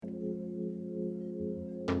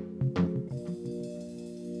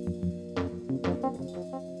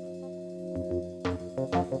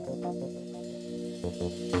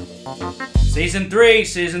Season 3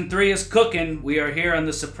 is cooking. We are here on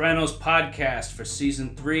the Sopranos podcast for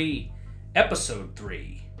Season 3, Episode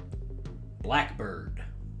 3, Blackbird.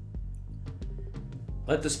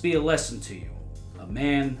 Let this be a lesson to you. A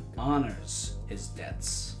man honors his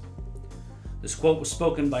debts. This quote was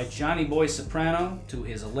spoken by Johnny Boy Soprano to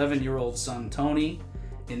his 11-year-old son Tony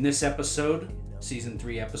in this episode, Season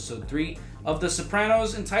 3, Episode 3, of The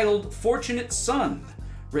Sopranos, entitled Fortunate Son,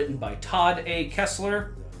 written by Todd A.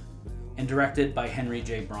 Kessler and directed by Henry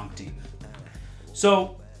J. Bronchtein.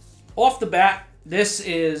 So, off the bat, this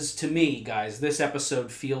is, to me, guys, this episode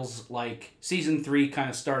feels like Season 3 kind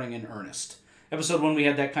of starting in earnest. Episode 1, we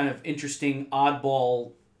had that kind of interesting,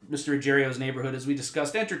 oddball Mr. Ruggerio's Neighborhood, as we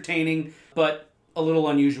discussed, entertaining, but a little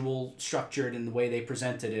unusual, structured in the way they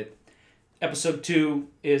presented it. Episode 2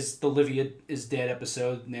 is the Livia is Dead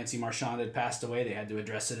episode. Nancy Marchand had passed away. They had to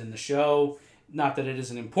address it in the show. Not that it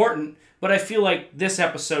isn't important, but I feel like this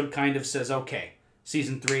episode kind of says, okay,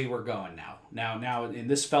 Season 3, we're going now. Now, and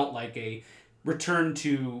this felt like a return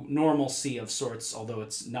to normalcy of sorts, although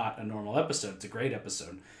it's not a normal episode. It's a great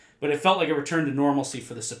episode. But it felt like a return to normalcy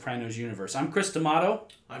for the Sopranos universe. I'm Chris D'Amato.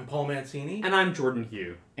 I'm Paul Mancini. And I'm Jordan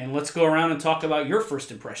Hugh. And let's go around and talk about your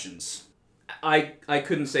first impressions. I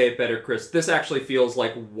couldn't say it better, Chris. This actually feels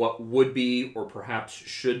like what would be, or perhaps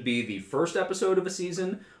should be, the first episode of a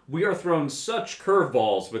season. We are thrown such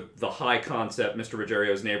curveballs with the high concept Mr.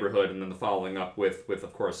 Ruggerio's Neighborhood, and then the following up with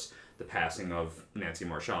of course, the passing of Nancy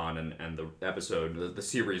Marchand and the episode, the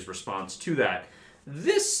series response to that.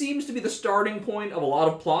 This seems to be the starting point of a lot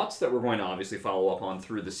of plots that we're going to obviously follow up on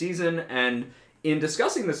through the season, and in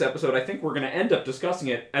discussing this episode, I think we're going to end up discussing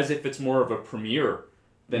it as if it's more of a premiere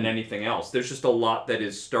than anything else. There's just a lot that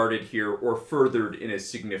is started here or furthered in a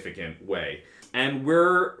significant way. And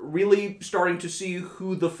we're really starting to see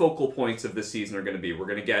who the focal points of this season are going to be. We're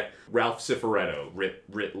going to get Ralph Cifaretto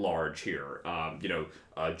writ large here.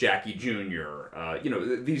 Jackie Jr.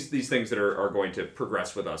 These things that are going to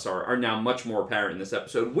progress with us are now much more apparent in this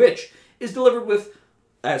episode, which is delivered with,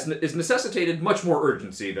 is necessitated, much more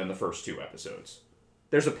urgency than the first two episodes.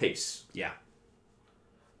 There's a pace. Yeah.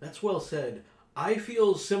 That's well said. I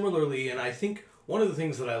feel similarly, and I think one of the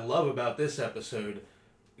things that I love about this episode,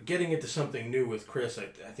 getting into something new with Chris, I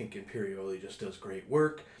think Imperioli just does great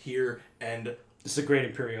work here, and this is a great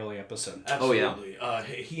Imperioli episode. Absolutely. Oh, yeah.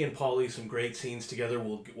 He and Paulie, some great scenes together.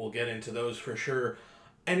 We'll get into those for sure.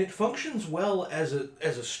 And it functions well as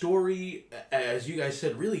a story, as you guys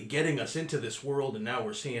said, really getting us into this world, and now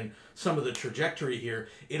we're seeing some of the trajectory here.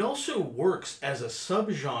 It also works as a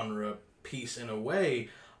subgenre piece in a way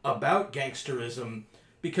about gangsterism,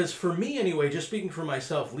 because for me anyway, just speaking for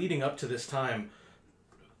myself, leading up to this time,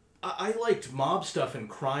 I liked mob stuff and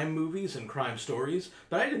crime movies and crime stories,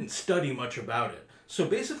 but I didn't study much about it. So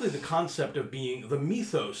basically the concept of being, the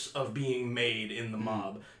mythos of being made in the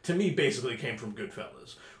mob, to me basically came from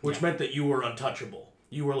Goodfellas, which meant that you were untouchable.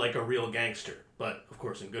 You were like a real gangster. But, of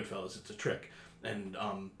course, in Goodfellas, it's a trick. And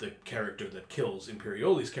the character that kills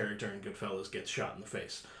Imperioli's character in Goodfellas gets shot in the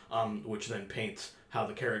face, which then paints how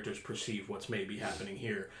the characters perceive what's maybe happening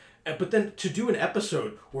here. But then to do an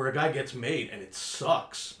episode where a guy gets made and it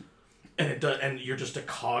sucks, and you're just a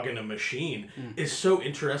cog in a machine, is so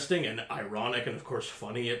interesting and ironic and, of course,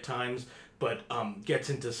 funny at times, but gets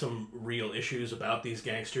into some real issues about these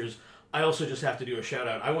gangsters. I also just have to do a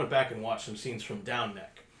shout-out. I went back and watched some scenes from Down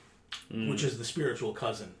Neck, which is the spiritual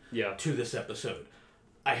cousin to this episode.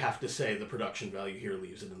 I have to say the production value here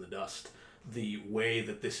leaves it in the dust. The way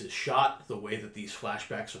that this is shot, the way that these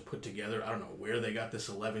flashbacks are put together, I don't know where they got this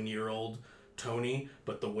 11-year-old Tony,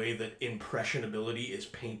 but the way that impressionability is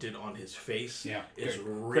painted on his face is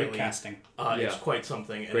really... Great casting. It's quite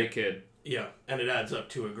something. And great kid. Yeah, and it adds up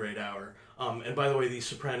to a great hour. And by the way, these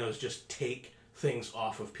Sopranos just take things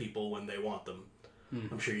off of people when they want them.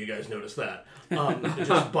 I'm sure you guys noticed that.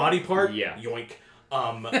 Just body part, yoink.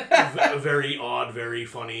 Very odd, very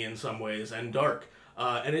funny in some ways, and dark.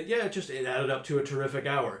 And it added up to a terrific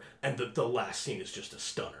hour. And the last scene is just a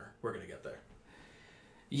stunner. We're going to get there.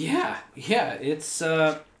 Yeah,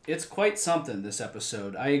 it's quite something, this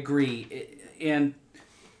episode. I agree. And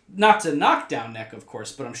not to knock Down Neck, of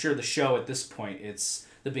course, but I'm sure the show at this point, it's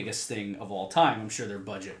the biggest thing of all time. I'm sure their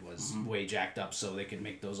budget was way jacked up so they could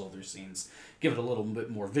make those older scenes, give it a little bit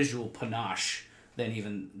more visual panache than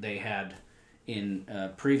even they had in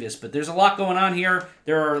previous. But there's a lot going on here.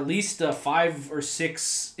 There are at least 5 or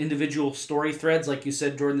 6 individual story threads. Like you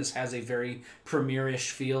said, Jordan, this has a very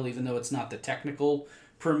premiere-ish feel, even though it's not the technical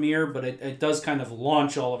premiere, but it does kind of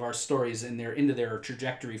launch all of our stories into their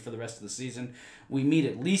trajectory for the rest of the season. We meet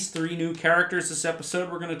at least 3 new characters this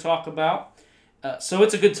episode we're going to talk about. So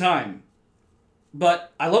it's a good time.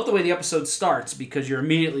 But I love the way the episode starts because you're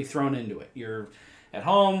immediately thrown into it. You're at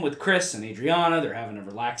home with Chris and Adriana. They're having a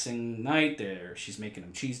relaxing night. She's making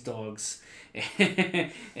them cheese dogs.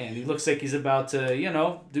 And he looks like he's about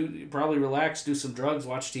to, probably relax, do some drugs,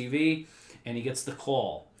 watch TV. And he gets the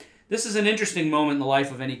call. This is an interesting moment in the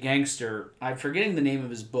life of any gangster. I'm forgetting the name of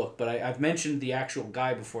his book, but I've mentioned the actual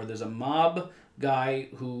guy before. There's a mob guy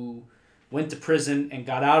who went to prison and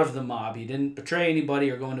got out of the mob. He didn't betray anybody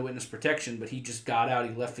or go into witness protection, but he just got out.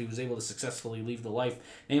 He left. He was able to successfully leave the life.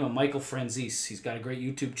 Name him Michael Franzese. He's got a great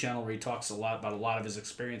YouTube channel where he talks a lot about a lot of his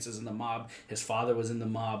experiences in the mob. His father was in the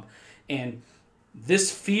mob. And this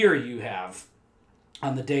fear you have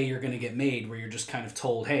on the day you're going to get made, where you're just kind of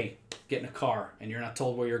told, hey, get in a car, and you're not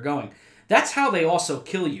told where you're going. That's how they also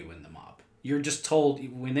kill you in the mob. You're just told,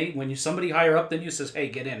 when somebody higher up than you says, hey,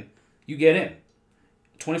 get in, you get in.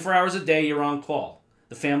 24 hours a day, you're on call.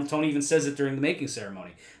 Tony even says it during the making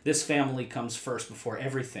ceremony. This family comes first before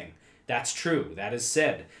everything. That's true. That is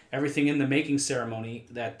said. Everything in the making ceremony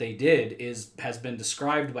that they did has been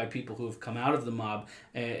described by people who have come out of the mob,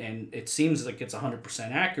 and it seems like it's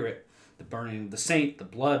 100% accurate. The burning of the saint, the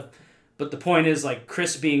blood. But the point is,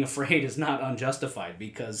 Chris being afraid is not unjustified,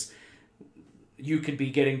 because you could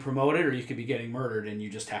be getting promoted or you could be getting murdered, and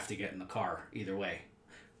you just have to get in the car either way.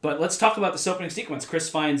 But let's talk about this opening sequence. Chris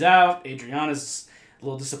finds out. Adriana's a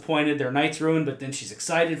little disappointed. Their night's ruined, but then she's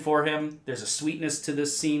excited for him. There's a sweetness to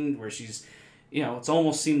this scene where she's, it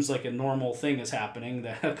almost seems like a normal thing is happening.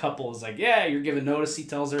 The couple is like, yeah, you're giving notice, he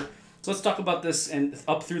tells her. So let's talk about this and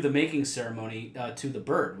up through the making ceremony to the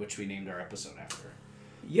bird, which we named our episode after.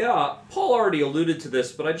 Yeah, Paul already alluded to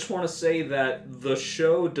this, but I just want to say that the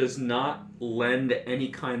show does not lend any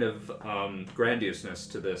kind of grandiousness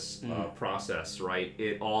to this process, right?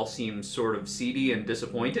 It all seems sort of seedy and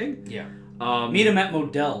disappointing. Yeah. Meet him at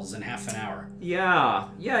Modell's in half an hour.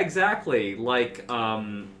 Yeah, exactly.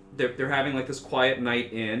 They're having this quiet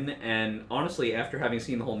night in, and honestly, after having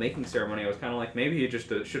seen the whole making ceremony, I was kind of like, maybe he just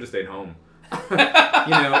should have stayed home.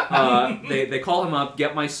 They call him up,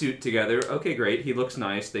 get my suit together. Okay, great. He looks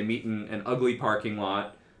nice. They meet in an ugly parking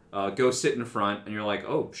lot. Go sit in front, and you're like,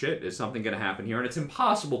 oh shit, is something going to happen here? And it's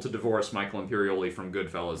impossible to divorce Michael Imperioli from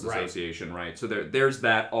Goodfellas Association, right? So there's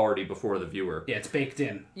that already before the viewer. Yeah, it's baked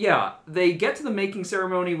in. Yeah, they get to the making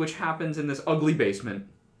ceremony, which happens in this ugly basement,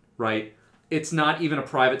 right? It's not even a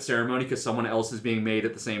private ceremony because someone else is being made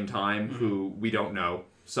at the same time who we don't know.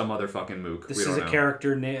 Some other fucking mook. This is a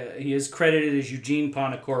character. He is credited as Eugene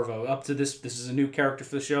Pontecorvo. This is a new character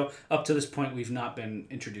for the show. Up to this point, we've not been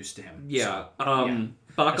introduced to him. Yeah.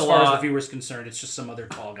 Bacala, as far as the viewer's concerned, it's just some other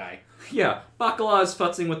tall guy. Yeah. Bacala is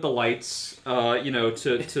futzing with the lights,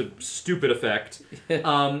 to stupid effect.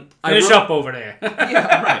 Finish up over there.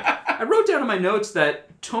 Yeah, right. I wrote down in my notes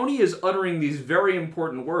that Tony is uttering these very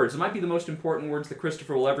important words. It might be the most important words that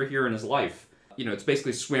Christopher will ever hear in his life. It's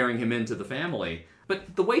basically swearing him into the family.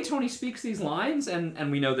 But the way Tony speaks these lines,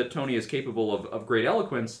 and we know that Tony is capable of great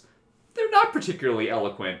eloquence, they're not particularly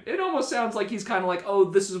eloquent. It almost sounds like he's kind of like, oh,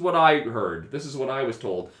 this is what I heard. This is what I was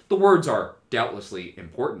told. The words are doubtlessly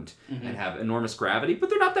important and have enormous gravity, but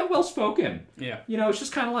they're not that well spoken. Yeah. It's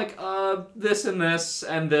just kind of like, this and this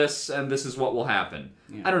and this and this is what will happen.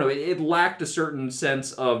 Yeah. I don't know. It lacked a certain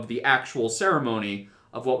sense of the actual ceremony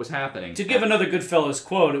of what was happening. To give another Goodfellas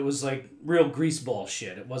quote, it was like real greaseball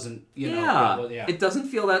shit. It wasn't, It doesn't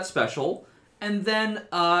feel that special. And then,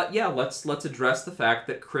 let's address the fact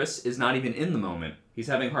that Chris is not even in the moment. He's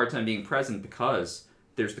having a hard time being present because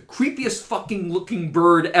there's the creepiest fucking looking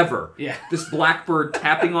bird ever. Yeah. This blackbird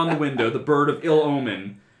tapping on the window, the bird of ill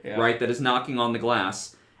omen, right, that is knocking on the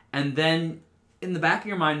glass. And then in the back of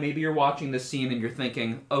your mind, maybe you're watching this scene and you're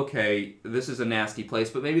thinking, okay, this is a nasty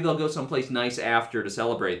place, but maybe they'll go someplace nice after to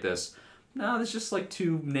celebrate this. No, there's just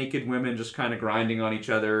two naked women just kind of grinding on each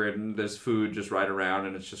other, and there's food just right around,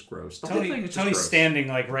 and it's just gross. The whole thing is just Tony's gross. Standing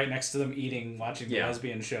right next to them eating, watching the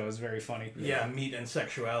lesbian show is very funny. Yeah, meat and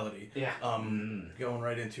sexuality. Yeah. Going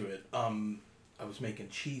right into it. I was making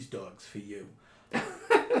cheese dogs for you.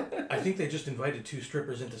 I think they just invited two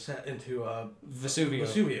strippers into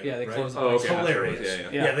Vesuvio. Yeah, they closed. Oh, okay. It's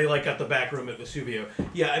hilarious. Yeah, they got the back room at Vesuvio.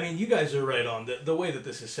 Yeah, I mean, you guys are right on. The way that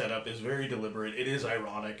this is set up is very deliberate. It is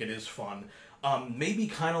ironic. It is fun. Maybe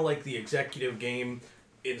kind of like the executive game.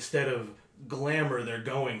 Instead of glamour, they're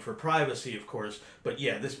going for privacy, of course. But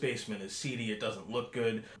yeah, this basement is seedy. It doesn't look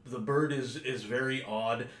good. The bird is very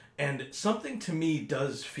odd. And something to me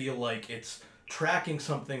does feel like it's tracking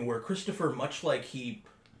something where Christopher, much like he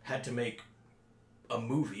had to make a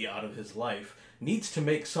movie out of his life, needs to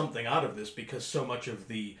make something out of this because so much of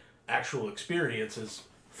the actual experience is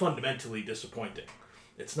fundamentally disappointing.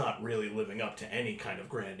 It's not really living up to any kind of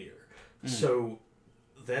grandeur. So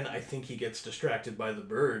then I think he gets distracted by the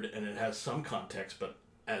bird, and it has some context, but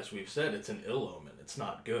as we've said, it's an ill omen. It's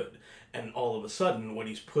not good. And all of a sudden, what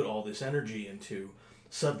he's put all this energy into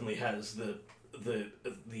suddenly has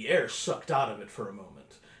the air sucked out of it for a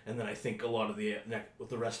moment. And then I think a lot of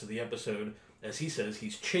the rest of the episode, as he says,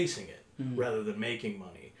 he's chasing it rather than making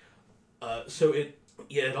money. So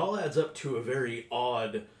it all adds up to a very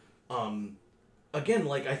odd, again,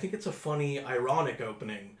 like, I think it's a funny, ironic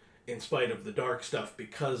opening in spite of the dark stuff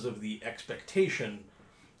because of the expectation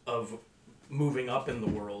of moving up in the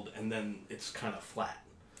world, and then it's kind of flat.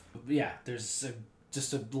 Yeah, there's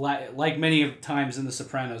like many times in The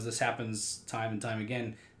Sopranos, this happens time and time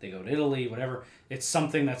again. They go to Italy, whatever. It's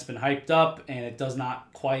something that's been hyped up, and it does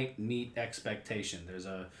not quite meet expectation. There's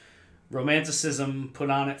a romanticism put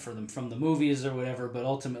on it from the movies or whatever, but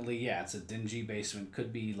ultimately, yeah, it's a dingy basement.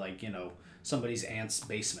 Could be like, somebody's aunt's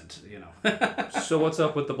basement, So what's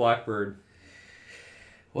up with the Blackbird?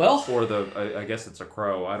 Well... Or I guess it's a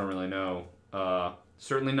crow. I don't really know.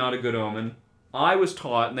 Certainly not a good omen. I was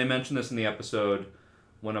taught, and they mentioned this in the episode,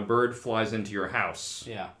 when a bird flies into your house,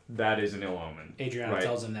 that is an ill omen. Adriana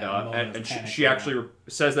tells him that. And she actually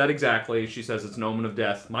says that exactly. She says it's an omen of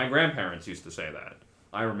death. My grandparents used to say that.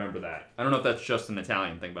 I remember that. I don't know if that's just an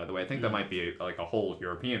Italian thing, by the way. I think that might be like a whole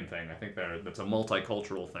European thing. I think that's a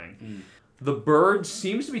multicultural thing. The bird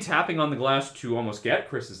seems to be tapping on the glass to almost get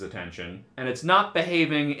Chris's attention, and it's not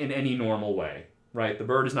behaving in any normal way, right? The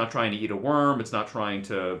bird is not trying to eat a worm. It's not trying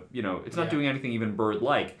to, it's not doing anything even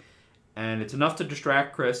bird-like. And it's enough to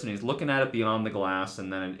distract Chris, and he's looking at it beyond the glass,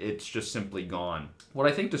 and then it's just simply gone. What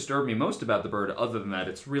I think disturbed me most about the bird, other than that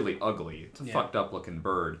it's really ugly, it's a fucked up looking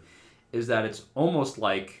bird, is that it's almost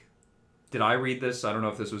like, did I read this? I don't know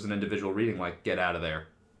if this was an individual reading, like, get out of there.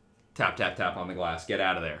 Tap, tap, tap on the glass, get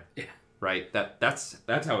out of there. Yeah. Right? That's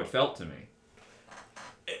how it felt to me.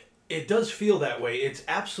 It does feel that way. It's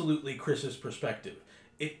absolutely Chris's perspective.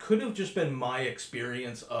 It could have just been my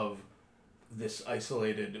experience of this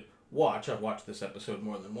isolated watch. I've watched this episode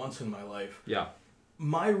more than once in my life. Yeah.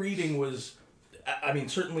 My reading was, I mean,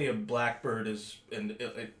 certainly a blackbird is, in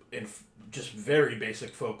just very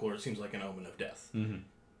basic folklore, it seems like an omen of death. Mm-hmm.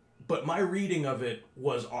 But my reading of it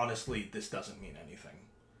was, honestly, this doesn't mean anything.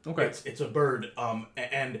 Okay. It's a bird,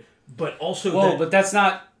 but also... Well, but that's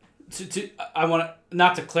not... I want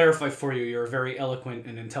not to clarify for you, you're a very eloquent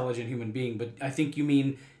and intelligent human being, but I think you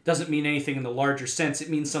mean, doesn't mean anything in the larger sense. It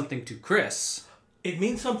means something to Chris. It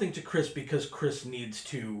means something to Chris because Chris needs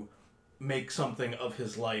to make something of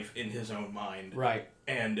his life in his own mind. Right.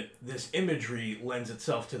 And this imagery lends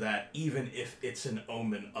itself to that, even if it's an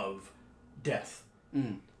omen of death.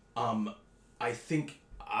 I think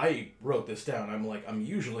I wrote this down. I'm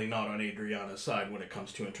usually not on Adriana's side when it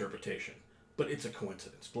comes to interpretation. But it's a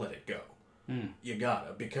coincidence. Let it go. You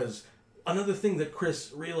gotta. Because another thing that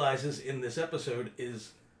Chris realizes in this episode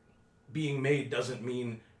is being made doesn't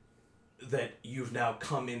mean that you've now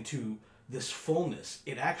come into this fullness.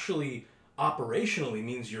 It actually operationally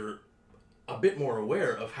means you're a bit more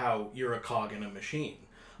aware of how you're a cog in a machine.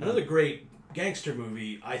 Another great gangster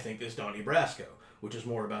movie, I think, is Donnie Brasco, which is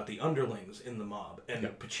more about the underlings in the mob. And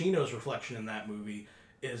Pacino's reflection in that movie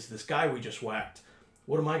is this guy we just whacked.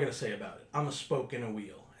 What am I going to say about it? I'm a spoke in a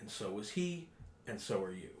wheel, and so is he, and so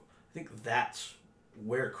are you. I think that's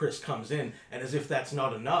where Chris comes in, and as if that's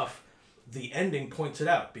not enough, the ending points it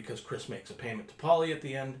out, because Chris makes a payment to Paulie at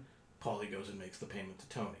the end, Paulie goes and makes the payment to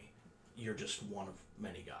Tony. You're just one of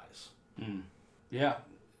many guys. Yeah.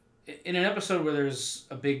 In an episode where there's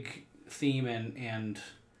a big theme and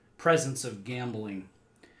presence of gambling,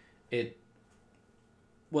 it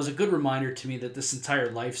was a good reminder to me that this entire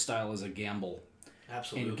lifestyle is a gamble.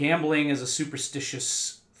 Absolutely. And gambling is a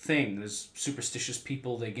superstitious thing. There's superstitious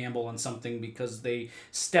people, they gamble on something because they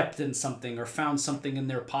stepped in something or found something in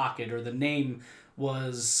their pocket, or the name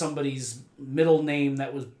was somebody's middle name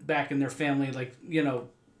that was back in their family. Like,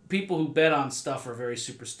 people who bet on stuff are very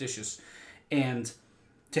superstitious. And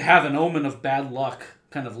to have an omen of bad luck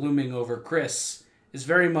kind of looming over Chris is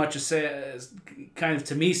very much kind of,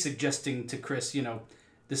 to me, suggesting to Chris,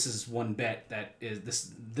 this is one bet that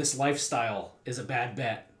is this lifestyle is a bad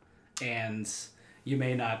bet, and you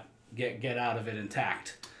may not get out of it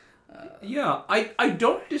intact. I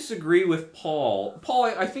don't disagree with Paul. Paul,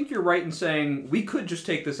 I think you're right in saying we could just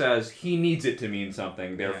take this as he needs it to mean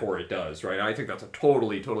something, therefore it does, right? I think that's a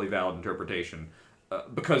totally valid interpretation.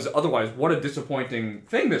 Because otherwise, what a disappointing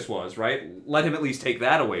thing this was, right? Let him at least take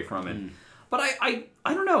that away from it. But I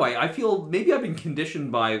don't know. I feel maybe I've been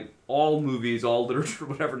conditioned by all movies, all literature,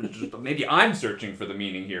 whatever. Just maybe I'm searching for the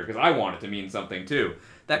meaning here because I want it to mean something too.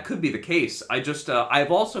 That could be the case. I've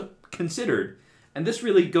also considered, and this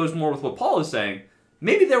really goes more with what Paul is saying,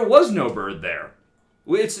 maybe there was no bird there.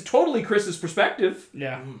 It's totally Chris's perspective.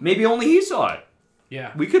 Yeah. Maybe only he saw it.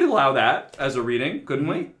 Yeah. We could allow that as a reading, couldn't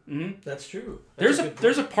we? Mm-hmm. That's true. There's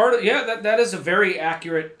a part of that is a very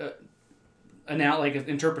accurate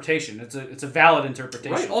interpretation. It's a valid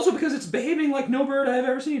interpretation. Right. Also because it's behaving like no bird I have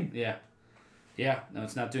ever seen. Yeah. Yeah. No,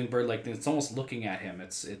 it's not doing bird-like things. It's almost looking at him.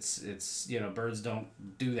 It's birds don't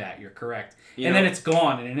do that. You're correct. Then it's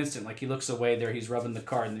gone in an instant. Like he looks away there, he's rubbing the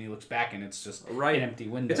card, and then he looks back, and it's just an empty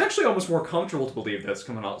window. It's actually almost more comfortable to believe that's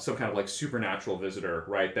coming out some kind of like supernatural visitor,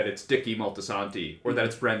 right? That it's Dickie Moltisanti, or that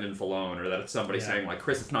it's Brendan Fallone, or that it's somebody saying like,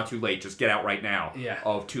 Chris, it's not too late. Just get out right now. Yeah.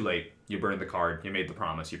 Oh, too late. You burned the card. You made the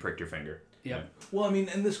promise. You pricked your finger. Yeah. Well, I mean,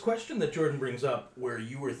 and this question that Jordan brings up, where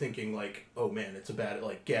you were thinking like, oh man, it's a bad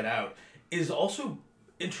get out, is also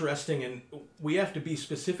interesting, and we have to be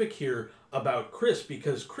specific here about Chris,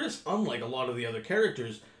 because Chris, unlike a lot of the other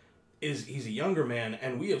characters, he's a younger man,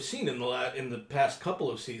 and we have seen in the past couple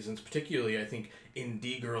of seasons, particularly I think in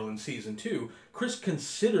D-Girl in season 2, Chris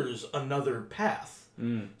considers another path.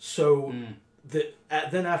 So that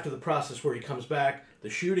then after the process where he comes back, the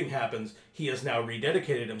shooting happens, he has now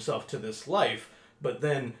rededicated himself to this life, but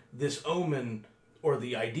then this omen, or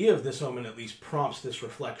the idea of this omen at least, prompts this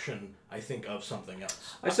reflection, I think, of something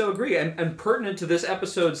else. I so agree, and pertinent to this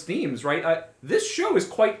episode's themes, right? This show is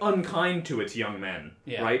quite unkind to its young men,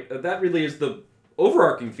 right? That really is the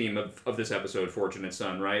overarching theme of this episode, Fortunate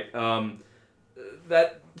Son, right?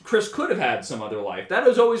 That Chris could have had some other life. That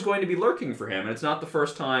is always going to be lurking for him, and it's not the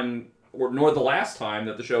first time, nor the last time,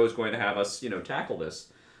 that the show is going to have us, tackle this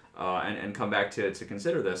and come back to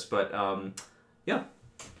consider this. But, yeah.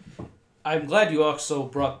 I'm glad you also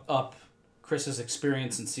brought up Chris's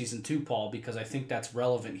experience in season 2, Paul, because I think that's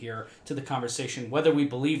relevant here to the conversation, whether we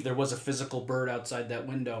believe there was a physical bird outside that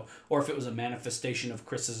window, or if it was a manifestation of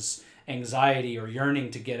Chris's anxiety or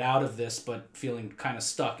yearning to get out of this, but feeling kind of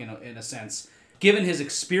stuck in a sense. Given his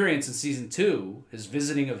experience in season 2, his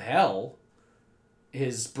visiting of hell,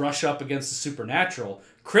 his brush up against the supernatural,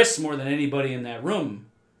 Chris, more than anybody in that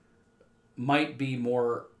room, might be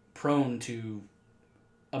more prone to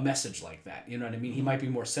a message like that. You know what I mean? He might be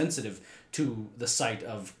more sensitive to the sight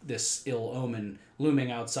of this ill omen looming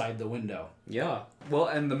outside the window. Yeah. Well,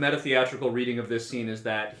 and the meta-theatrical reading of this scene is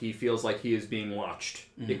that he feels like he is being watched.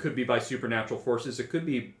 It could be by supernatural forces. It could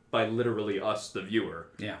be by literally us, the viewer.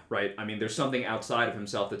 Yeah. Right? I mean, there's something outside of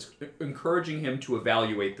himself that's encouraging him to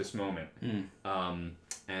evaluate this moment.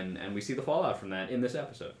 And we see the fallout from that in this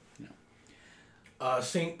episode.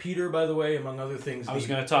 St. Peter, by the way, among other things... I was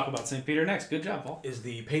going to talk about St. Peter next. Good job, Paul. ...is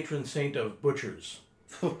the patron saint of butchers.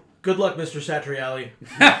 Good luck, Mr. Satriali.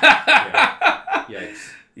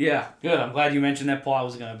 Yikes. Yeah, good. I'm glad you mentioned that, Paul. I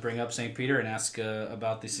was going to bring up St. Peter and ask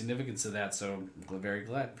about the significance of that, so I'm very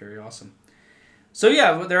glad. Very awesome. So,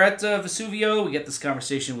 yeah, they're at Vesuvio. We get this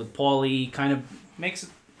conversation with Paulie. Kind of makes it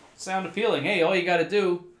sound appealing. Hey, all you got to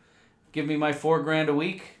do, give me my $4,000 a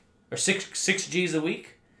week, or six G's a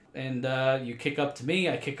week. And you kick up to me,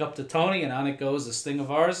 I kick up to Tony, and on it goes, this thing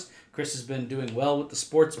of ours. Chris has been doing well with the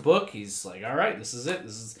sports book. He's like, all right, this is it.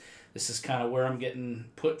 This is kind of where I'm getting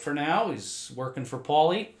put for now. He's working for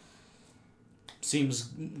Paulie. Seems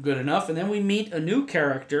good enough. And then we meet a new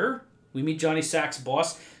character. We meet Johnny Sack's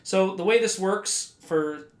boss. So the way this works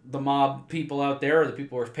for the mob people out there, or the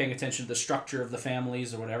people who are paying attention to the structure of the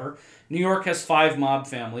families or whatever, New York has 5 mob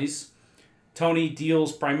families. Tony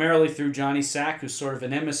deals primarily through Johnny Sack, who's sort of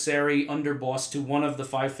an emissary, underboss to one of the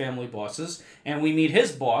 5 family bosses. And we meet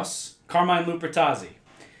his boss, Carmine Lupertazzi.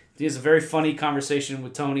 He has a very funny conversation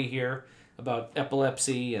with Tony here about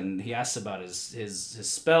epilepsy, and he asks about his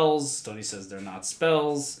spells. Tony says they're not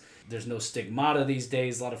spells. There's no stigmata these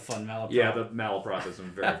days. A lot of fun malapropism. Yeah, the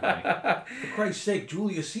malapropism, very funny. For Christ's sake,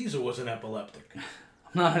 Julius Caesar was an epileptic.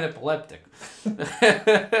 I'm not an epileptic.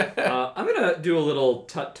 I'm going to do a little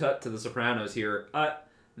tut-tut to The Sopranos here.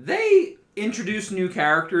 They introduce new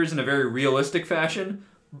characters in a very realistic fashion,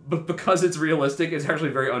 but because it's realistic, it's actually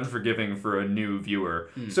very unforgiving for a new viewer.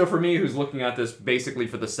 So for me, who's looking at this basically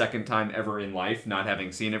for the second time ever in life, not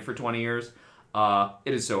having seen it for 20 years,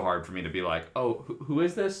 it is so hard for me to be like, oh, who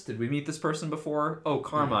is this? Did we meet this person before? Oh,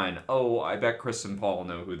 Carmine. Oh, I bet Chris and Paul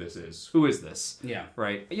know who this is. Who is this? Yeah.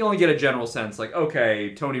 Right? You only get a general sense like,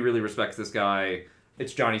 okay, Tony really respects this guy.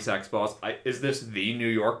 It's Johnny Sack's boss. Is this the New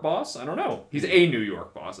York boss? I don't know. He's a New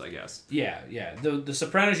York boss, I guess. Yeah. The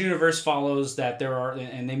Sopranos universe follows that there are,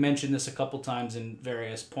 and they mentioned this a couple times in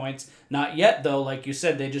various points. Not yet, though. Like you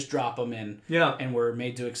said, they just drop them in. Yeah. And we're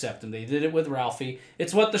made to accept them. They did it with Ralphie.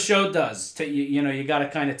 It's what the show does. You got to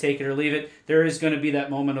kind of take it or leave it. There is going to be that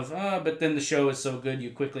moment of, but then the show is so good, you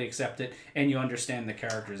quickly accept it, and you understand the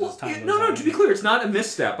characters as time goes on. No, to be clear, it's not a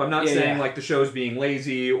misstep. I'm not saying like the show's being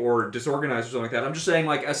lazy or disorganized or something like that. I'm just saying,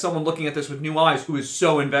 like, as someone looking at this with new eyes who is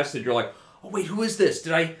so invested, you're like, oh wait, who is this?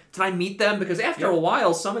 Did I meet them? Because after a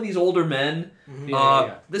while, some of these older men,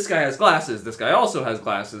 this guy has glasses, this guy also has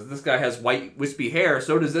glasses, this guy has white wispy hair,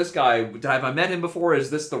 so does this guy. Have I met him before? Is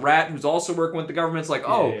this the rat who's also working with the government? It's like,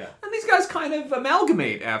 and these guys kind of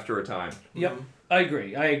amalgamate after a time. Yep. I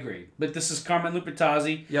agree. But this is Carmine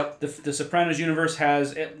Lupertazzi. Yep. The Sopranos universe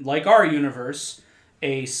has, like our universe,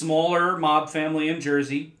 a smaller mob family in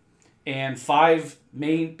Jersey and 5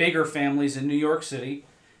 bigger families in New York City.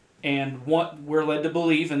 And what we're led to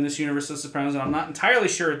believe in this universe of Sopranos, and I'm not entirely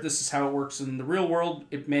sure if this is how it works in the real world,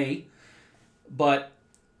 it may, but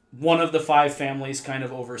one of the 5 families kind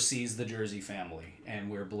of oversees the Jersey family. And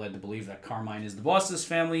we're led to believe that Carmine is the boss of this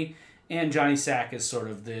family, and Johnny Sack is sort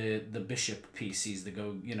of the bishop piece. He's the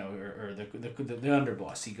or the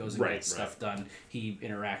underboss. He goes and gets stuff done. He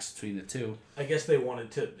interacts between the two. I guess they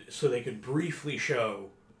wanted to, so they could briefly show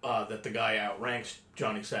that the guy outranks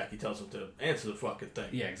Johnny Sack. He tells him to answer the fucking thing.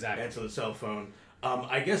 Yeah, exactly. Answer the cell phone.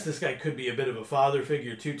 I guess this guy could be a bit of a father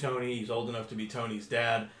figure to Tony. He's old enough to be Tony's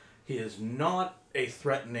dad. He is not a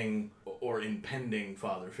threatening or impending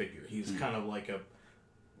father figure. He's kind of like a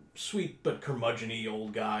sweet but curmudgeon-y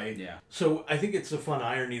old guy. Yeah. So I think it's a fun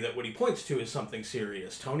irony that what he points to is something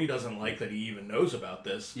serious. Tony doesn't like that he even knows about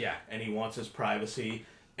this. Yeah. And he wants his privacy.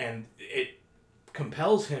 And it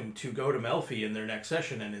compels him to go to Melfi in their next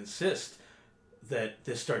session and insist that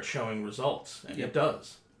this starts showing results. And it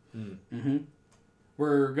does. Mm-hmm.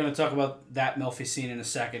 We're going to talk about that Melfi scene in a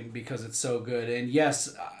second because it's so good. And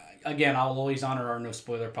yes, again, I'll always honor our no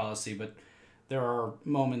spoiler policy, but there are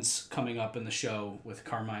moments coming up in the show with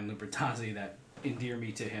Carmine Lupertazzi that endear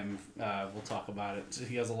me to him. We'll talk about it.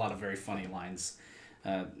 He has a lot of very funny lines.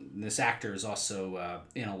 This actor is also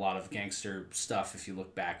in a lot of gangster stuff. If you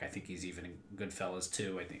look back, I think he's even in Goodfellas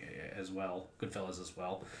too. I think as well. Goodfellas as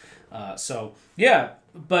well. So yeah,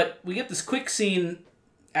 but we get this quick scene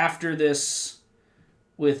after this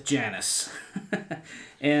with Janice,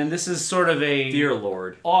 and this is sort of a dear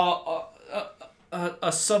Lord. A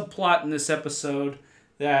subplot in this episode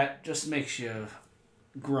that just makes you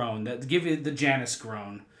groan. That give you the Janice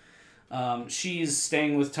groan. She's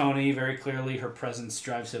staying with Tony. Very clearly, her presence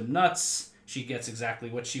drives him nuts. She gets exactly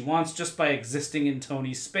what she wants just by existing in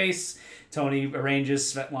Tony's space. Tony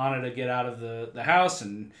arranges Svetlana to get out of the house,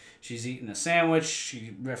 and she's eating a sandwich.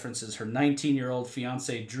 She references her 19-year-old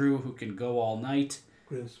fiance Drew, who can go all night.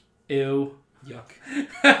 Chris. Ew. Yuck.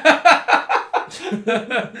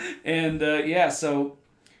 And so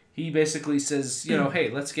he basically says, hey,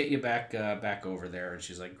 let's get you back over there. And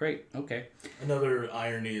she's like, great, okay. Another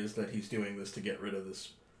irony is that he's doing this to get rid of this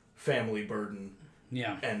family burden.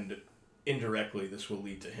 Yeah. And indirectly, this will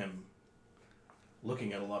lead to him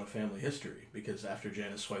looking at a lot of family history, because after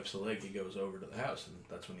Janice swipes the leg, he goes over to the house, and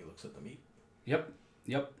that's when he looks at the meat. Yep.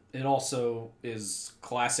 It also is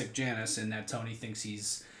classic Janice in that Tony thinks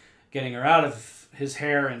he's getting her out of his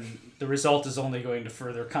hair, and the result is only going to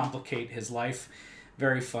further complicate his life.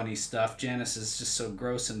 Very funny stuff. Janice is just so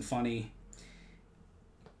gross and funny.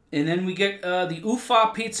 And then we get the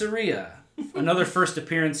Ufa Pizzeria. Another first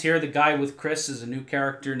appearance here. The guy with Chris is a new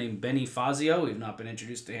character named Benny Fazio. We've not been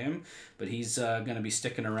introduced to him, but he's going to be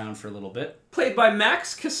sticking around for a little bit. Played by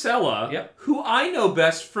Max Casella, who I know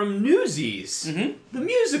best from Newsies, the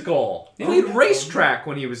musical. He played Racetrack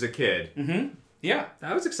when he was a kid. Mm-hmm. Yeah.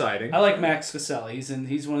 That was exciting. I like Max Casella. He's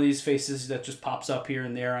one of these faces that just pops up here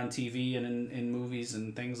and there on TV and in movies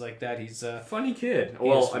and things like that. He's a funny kid.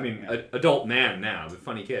 Well, adult man now, but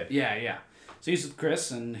funny kid. Yeah. So he's with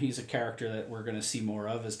Chris, and he's a character that we're going to see more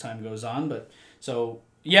of as time goes on. But so,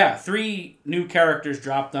 yeah, 3 new characters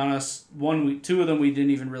dropped on us. 2 of them we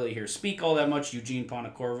didn't even really hear speak all that much. Eugene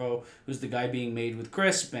Pontecorvo, who's the guy being made with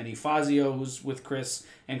Chris. Benny Fazio, who's with Chris.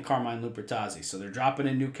 And Carmine Lupertazzi. So they're dropping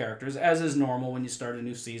in new characters, as is normal when you start a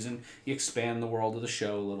new season. You expand the world of the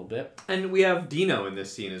show a little bit. And we have Dino in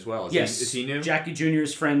this scene as well. Is he new? Jackie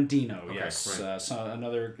Jr.'s friend Dino. Okay, yes. Right. So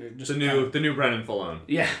another just the new Brennan Fallone.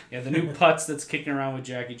 Yeah, the new putz that's kicking around with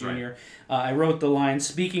Jackie Jr. Right. I wrote the line,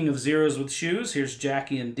 speaking of zeros with shoes, here's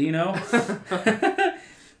Jackie and Dino.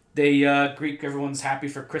 They Greek, everyone's happy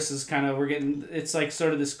for Chris's it's like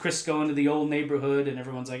sort of this Chris going to the old neighborhood, and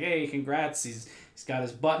everyone's like, hey, congrats, he's He's got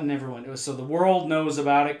his button. So the world knows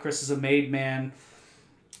about it. Chris is a made man.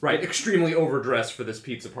 Right, extremely overdressed for this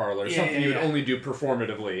pizza parlor. Something you'd only do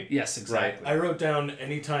performatively. Yes, exactly. Right. I wrote down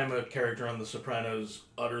anytime a character on The Sopranos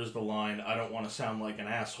utters the line, "I don't want to sound like an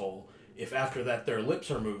asshole," if after that their lips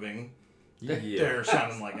are moving, they're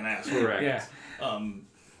sounding like an asshole. Correct.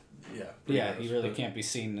 Yeah. He really can't be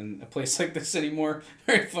seen in a place like this anymore.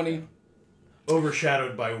 Very funny.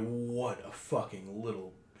 Overshadowed by what a fucking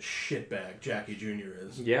little shitbag Jackie Jr.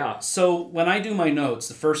 is. Yeah. So when I do my notes,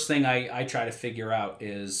 the first thing I try to figure out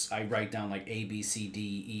is I write down like A, B, C,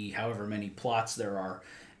 D, E, however many plots there are.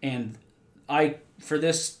 And for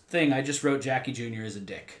this thing, I just wrote Jackie Jr. is a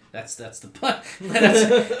dick. That's the plot.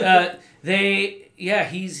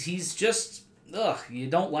 He's just, you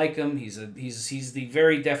don't like him. He's the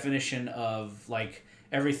very definition of like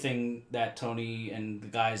everything that Tony and the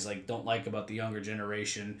guys like don't like about the younger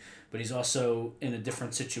generation, but he's also in a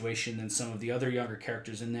different situation than some of the other younger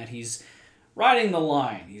characters in that he's riding the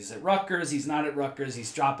line. He's at Rutgers, he's not at Rutgers,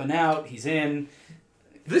 he's dropping out, he's in.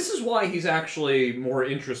 This is why he's actually more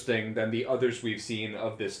interesting than the others we've seen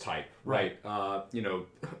of this type, right?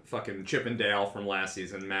 Fucking Chip and Dale from last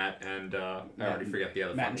season, Matt and I already forget the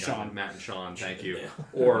other Matt and Sean. Matt and Sean, thank you.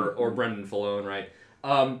 Or Brendan Falone, right?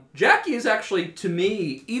 Jackie is actually, to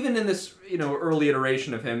me, even in this early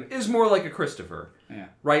iteration of him, is more like a Christopher. Yeah.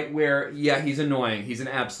 Right? Where, he's annoying. He's an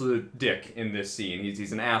absolute dick in this scene.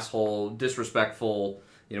 He's an asshole, disrespectful.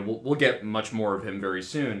 We'll get much more of him very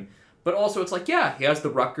soon. But also it's like, he has the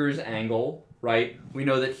Rutgers angle, right? We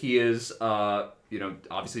know that he is,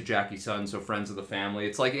 obviously Jackie's son, so friends of the family.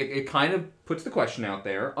 It's like, it kind of puts the question out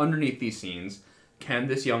there, underneath these scenes, can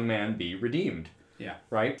this young man be redeemed? Yeah.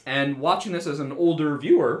 Right? And watching this as an older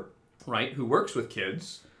viewer, right, who works with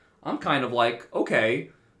kids, I'm kind of like,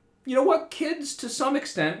 okay, you know what? Kids, to some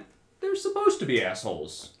extent, they're supposed to be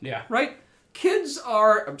assholes. Yeah. Right?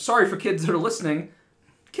 I'm sorry for kids that are listening,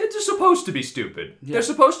 kids are supposed to be stupid. Yeah. They're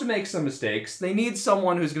supposed to make some mistakes. They need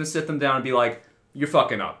someone who's going to sit them down and be like, you're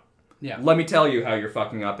fucking up. Yeah. Let me tell you how you're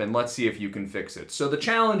fucking up, and let's see if you can fix it. So the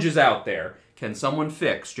challenge is out there. Can someone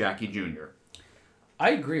fix Jackie Jr.?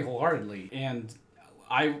 I agree wholeheartedly, and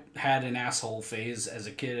I had an asshole phase as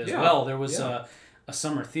a kid as well. There was a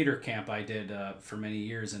summer theater camp I did for many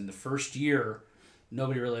years, and the first year,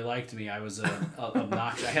 nobody really liked me. I was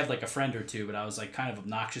obnoxious. I had like a friend or two, but I was like kind of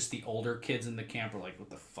obnoxious. The older kids in the camp were like, "What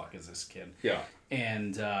the fuck is this kid?" Yeah.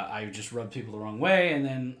 And I just rubbed people the wrong way. And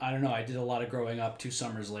then I don't know. I did a lot of growing up. 2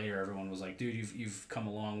 summers later, everyone was like, "Dude, you've come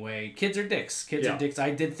a long way. Kids are dicks. Kids are dicks." I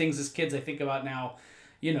did things as kids I think about now.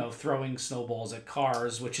 Throwing snowballs at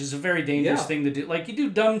cars, which is a very dangerous thing to do. Like, you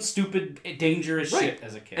do dumb, stupid, dangerous shit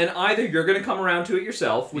as a kid. And either you're going to come around to it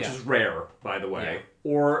yourself, which is rare, by the way,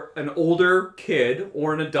 or an older kid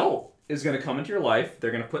or an adult is going to come into your life,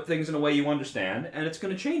 they're going to put things in a way you understand, and it's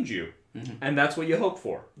going to change you. Mm-hmm. And that's what you hope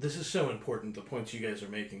for. This is so important, the points you guys are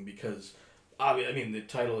making, because, the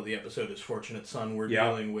title of the episode is Fortunate Son. We're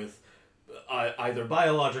dealing with either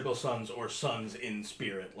biological sons or sons in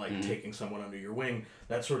spirit, like taking someone under your wing,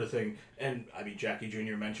 that sort of thing. And Jackie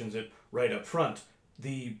Jr. mentions it right up front.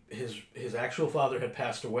 His actual father had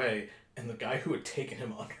passed away, and the guy who had taken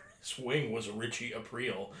him under his wing was Richie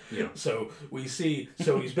Aprile. Yeah. So we see,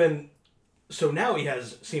 so now he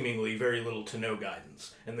has seemingly very little to no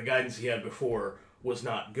guidance, and the guidance he had before was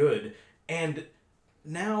not good. And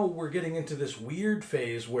now we're getting into this weird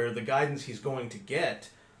phase where the guidance he's going to get,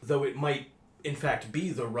 though it might, in fact, be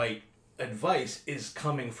the right advice, is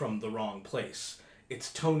coming from the wrong place.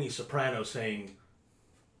 It's Tony Soprano saying,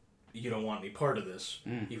 you don't want any part of this,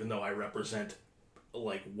 even though I represent,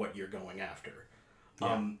 like, what you're going after.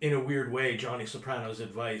 Yeah. In a weird way, Johnny Soprano's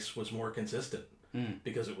advice was more consistent,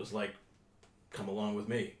 because it was like, come along with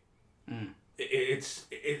me.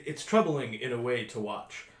 It's troubling in a way to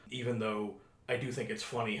watch, even though I do think it's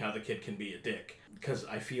funny how the kid can be a dick. Because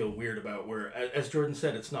I feel weird about where, as Jordan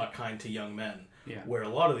said, it's not kind to young men, where a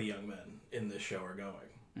lot of the young men in this show are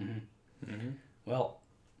going. Mm-hmm. Mm-hmm. Well,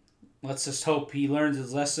 let's just hope he learns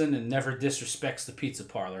his lesson and never disrespects the pizza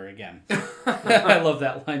parlor again. I love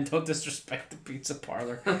that line. Don't disrespect the pizza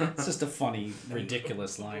parlor. It's just a funny,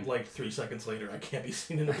 ridiculous line. Like 3 seconds later, I can't be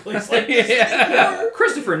seen in a place like this.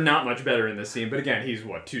 Christopher, not much better in this scene, but again, he's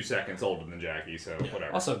 2 seconds older than Jackie, so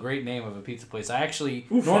whatever. Also, great name of a pizza place. I actually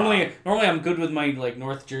normally I'm good with my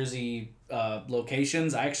North Jersey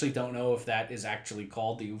locations. I actually don't know if that is actually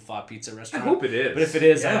called the Ufa Pizza Restaurant. I hope it is. But if it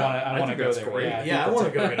is, I want to go there. Great. I want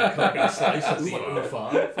to go get a slice of the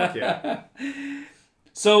Ufa. Fuck yeah.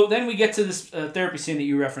 So then we get to this therapy scene that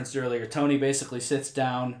you referenced earlier. Tony basically sits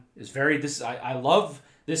down. I love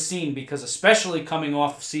this scene because, especially coming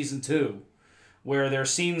off of season 2, where there are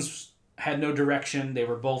scenes had no direction. They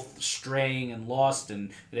were both straying and lost,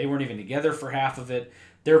 and they weren't even together for half of it.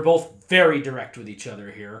 They're both very direct with each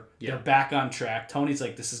other here. Yeah. They're back on track. Tony's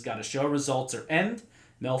like, this has got to show results or end.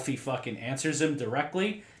 Melfi fucking answers him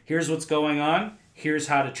directly. Here's what's going on. Here's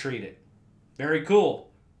how to treat it. Very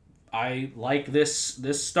cool. I like this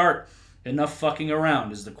start. Enough fucking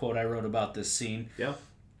around is the quote I wrote about this scene. Yeah.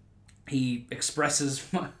 He expresses,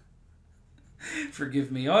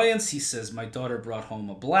 forgive me, audience. He says, my daughter brought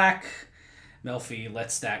home a black. Melfi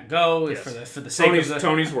lets that go for the sake of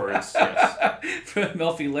Tony's words. Yes.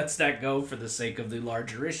 Melfi lets that go for the sake of the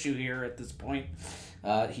larger issue here at this point.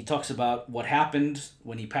 He talks about what happened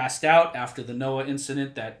when he passed out after the Noah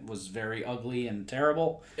incident that was very ugly and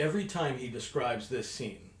terrible. Every time he describes this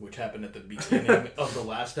scene, which happened at the beginning of the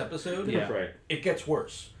last episode, it gets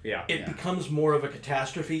worse. Yeah. It becomes more of a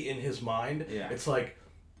catastrophe in his mind. Yeah. It's like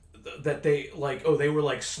that they they were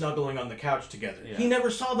like snuggling on the couch together. Yeah. He never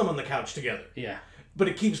saw them on the couch together. Yeah. But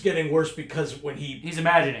it keeps getting worse because when he's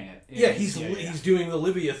imagining it. He's doing the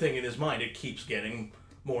Livia thing in his mind. It keeps getting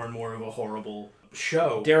more and more of a horrible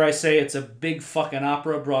show. Dare I say it's a big fucking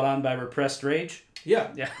opera brought on by repressed rage?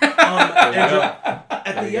 Yeah.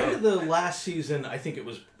 At the end of the last season, I think it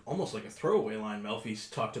was almost like a throwaway line.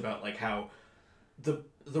 Melfi talked about like how the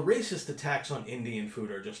racist attacks on Indian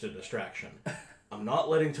food are just a distraction. I'm not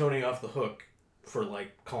letting Tony off the hook for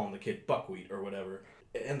like calling the kid buckwheat or whatever.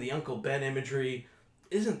 And the Uncle Ben imagery,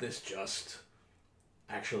 isn't this just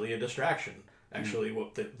actually a distraction? Actually,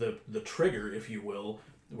 what the trigger, if you will,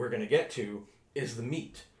 we're going to get to is the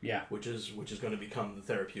meat. Yeah. Which is going to become the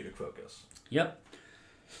therapeutic focus. Yep.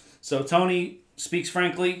 So Tony speaks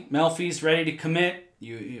frankly. Melfi's ready to commit.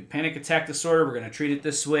 You panic attack disorder. We're going to treat it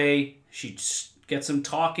this way. She gets him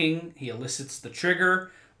talking. He elicits the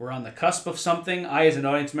trigger. We're on the cusp of something. I, as an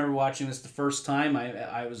audience member watching this the first time,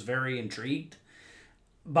 I was very intrigued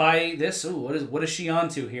by this. Ooh, what is she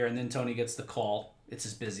onto here? And then Tony gets the call. It's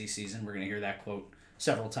his busy season. We're going to hear that quote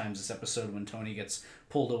several times this episode when Tony gets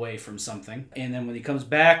pulled away from something. And then when he comes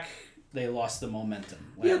back, they lost the momentum.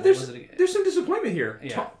 There's some disappointment here.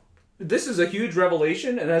 Yeah. This is a huge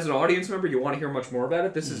revelation, and as an audience member, you want to hear much more about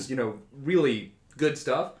it. This is, really good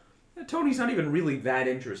stuff. And Tony's not even really that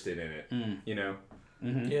interested in it,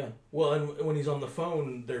 Mm-hmm. Yeah. Well, and when he's on the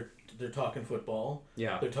phone, they're talking football.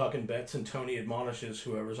 Yeah. They're talking bets, and Tony admonishes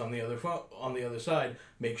whoever's on the other side,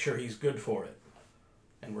 make sure he's good for it.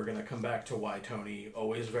 And we're gonna come back to why Tony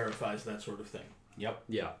always verifies that sort of thing. Yep.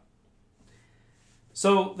 Yeah.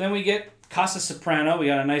 So then we get Casa Soprano. We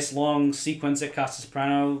got a nice long sequence at Casa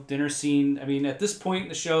Soprano dinner scene. I mean, at this point in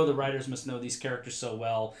the show, the writers must know these characters so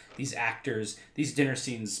well. These actors, these dinner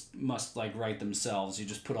scenes must like write themselves. You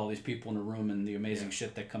just put all these people in a room and the amazing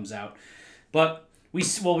shit that comes out. But we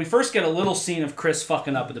first get a little scene of Chris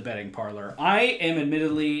fucking up at the betting parlor.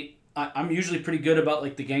 I'm usually pretty good about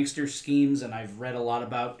like the gangster schemes, and I've read a lot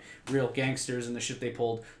about real gangsters and the shit they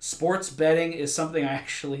pulled. Sports betting is something I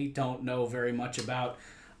actually don't know very much about.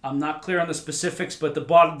 I'm not clear on the specifics, but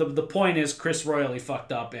the point is Chris royally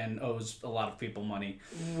fucked up and owes a lot of people money.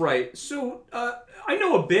 Right. So I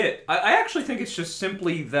know a bit. I actually think it's just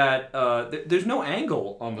simply that there's no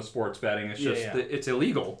angle on the sports betting. It's just that it's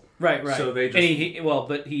illegal. Right. So they just... And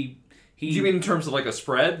he Do you mean in terms of like a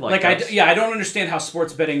spread? I don't understand how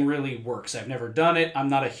sports betting really works. I've never done it. I'm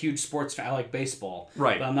not a huge sports fan. I like baseball.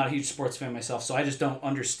 Right. But I'm not a huge sports fan myself, so I just don't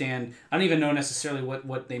understand. I don't even know necessarily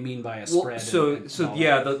what they mean by a spread.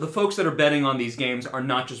 The folks that are betting on these games are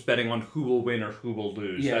not just betting on who will win or who will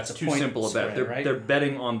lose. Yeah, that's too simple a bet. They're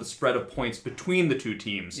betting on the spread of points between the two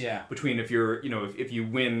teams. Yeah. Between if you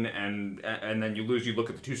win and then you lose, you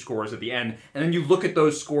look at the two scores at the end, and then you look at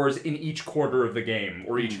those scores in each quarter of the game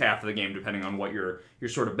or each half of the game, depending on what you're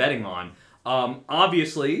sort of betting on.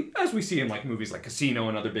 Obviously, as we see in like movies like Casino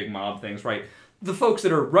and other big mob things, right? The folks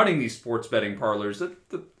that are running these sports betting parlors,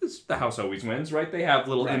 the house always wins, right? They have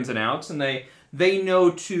little ins and outs, and they know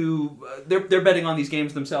they're betting on these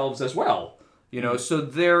games themselves as well. So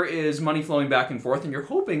there is money flowing back and forth, and you're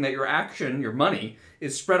hoping that your money,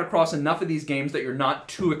 is spread across enough of these games that you're not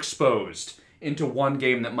too exposed into one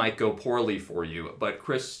game that might go poorly for you. But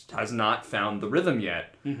Chris has not found the rhythm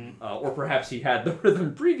yet. Mm-hmm. Or perhaps he had the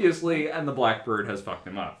rhythm previously and the Blackbird has fucked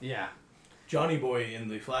him up. Yeah. Johnny Boy in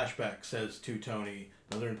the flashback says to Tony,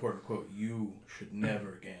 another important quote, "You should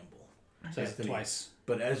never gamble." Says it twice.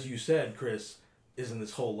 But as you said, Chris, isn't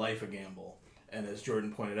this whole life a gamble? And as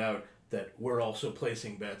Jordan pointed out, that we're also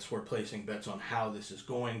placing bets. We're placing bets on how this is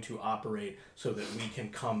going to operate so that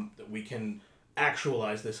we can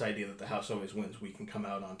actualize this idea that the house always wins. We can come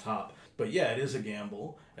out on top. But yeah, it is a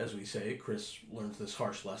gamble, as we say. Chris learns this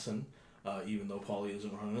harsh lesson, even though Paulie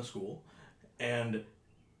isn't running a school. And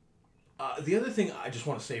The other thing I just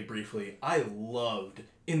want to say briefly, I loved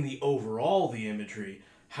in the overall the imagery,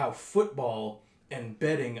 how football and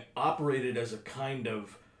betting operated as a kind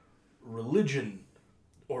of religion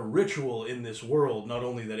or ritual in this world. Not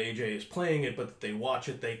only that AJ is playing it, but that they watch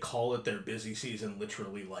it, they call it their busy season,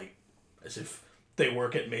 literally, like as if they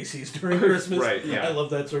work at Macy's during Christmas. Right, yeah. I love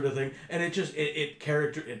that sort of thing. And it just, it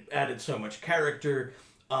added so much character.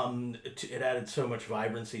 It added so much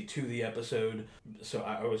vibrancy to the episode. So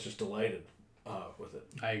I was just delighted with it.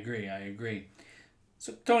 I agree.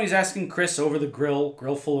 So Tony's asking Chris over the grill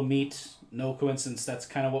full of meat. No coincidence, that's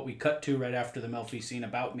kind of what we cut to right after the Melfi scene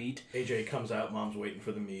about meat. AJ comes out, Mom's waiting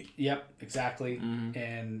for the meat. Yep, exactly. Mm-hmm.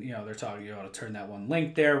 And, they're talking about to turn that one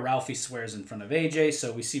link there. Ralphie swears in front of AJ,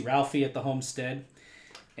 so we see Ralphie at the homestead.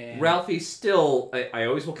 And Ralphie still, I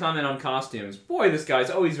always will comment on costumes. Boy, this guy's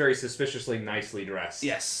always very suspiciously nicely dressed.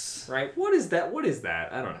 Yes. Right? What is that?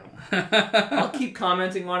 I don't know. I'll keep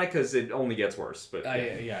commenting on it because it only gets worse. But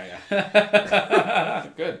yeah.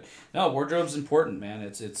 Good. No, wardrobe's important, man.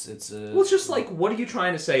 It's Well, it's just like, what are you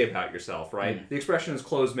trying to say about yourself, right? Mm-hmm. The expression is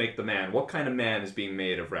clothes make the man. What kind of man is being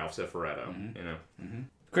made of Ralph Cifaretto, Mm-hmm.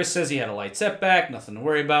 Chris says he had a light setback, nothing to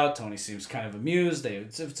worry about. Tony seems kind of amused.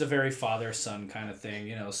 It's a very father-son kind of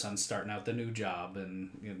thing. Son's starting out the new job,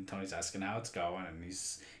 and Tony's asking how it's going, and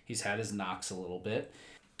he's had his knocks a little bit.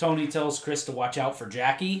 Tony tells Chris to watch out for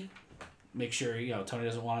Jackie. Make sure, Tony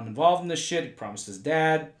doesn't want him involved in this shit. He promised his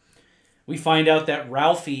dad. We find out that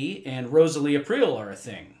Ralphie and Rosalie April are a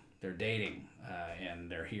thing. They're dating, and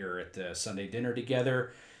they're here at the Sunday dinner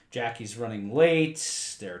together. Jackie's running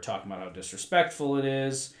late. They're talking about how disrespectful it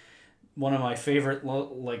is. One of my favorite,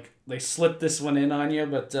 they slipped this one in on you,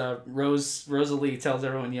 but Rosalie tells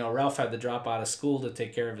everyone, Ralph had to drop out of school to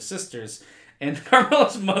take care of his sisters. And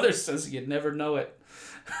Carmela's mother says, you'd never know it.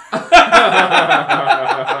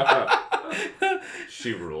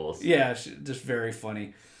 She rules. Yeah, just very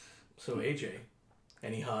funny. So AJ,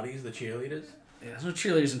 any hotties, the cheerleaders? Yeah, there's no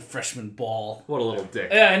cheerleaders in freshman ball. What a little dick.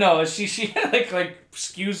 Yeah, I know. She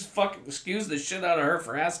excuse the shit out of her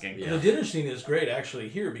for asking. Yeah. The dinner scene is great actually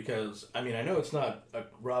here because, I know it's not a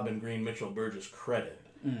Robin Green Mitchell Burgess credit,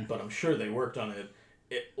 but I'm sure they worked on it.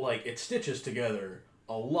 It stitches together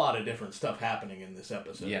a lot of different stuff happening in this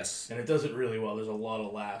episode. Yes. And it does it really well. There's a lot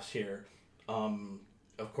of laughs here.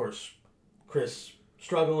 Of course, Chris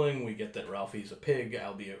struggling. We get that Ralphie's a pig,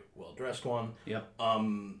 albeit well-dressed one. Yep.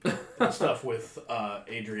 The stuff with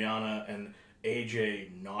Adriana and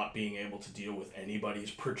AJ not being able to deal with anybody's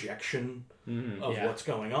projection of what's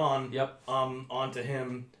going on. Yep. Onto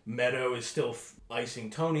him. Meadow is still icing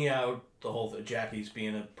Tony out. The whole Jackie's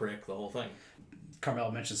being a prick. The whole thing.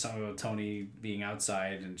 Carmela mentioned something about Tony being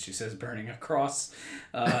outside, and she says burning a cross.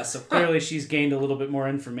 So clearly she's gained a little bit more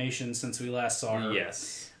information since we last saw her.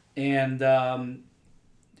 Yes. And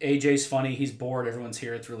AJ's funny. He's bored. Everyone's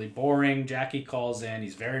here. It's really boring. Jackie calls in.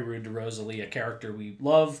 He's very rude to Rosalie, a character we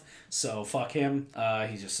love. So fuck him.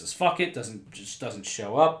 He just says fuck it. Doesn't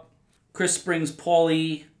show up. Chris brings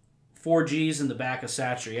Paulie 4Gs in the back of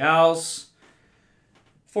Satrial's.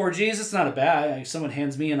 4Gs, it's not a bad. If someone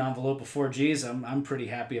hands me an envelope of 4Gs, I'm pretty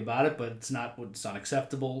happy about it, but it's not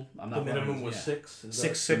acceptable. I'm not. The minimum was $6.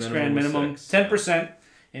 Six grand minimum, 10%.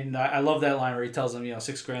 And I love that line where he tells them,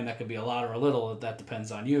 $6,000 that could be a lot or a little. That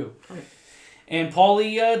depends on you. Right. And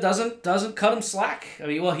Paulie doesn't cut him slack.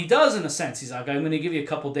 He does in a sense. He's like, I'm going to give you a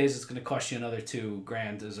couple days. It's going to cost you another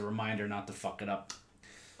 $2,000 as a reminder not to fuck it up.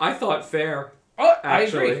 I thought fair. Oh,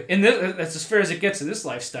 actually. I agree. And that's as fair as it gets in this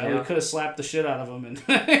lifestyle. Yeah. He could have slapped the shit out of him, and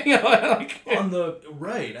on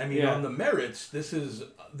the merits,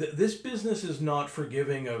 this business is not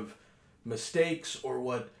forgiving of mistakes or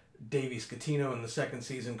what Davey Scatino in the second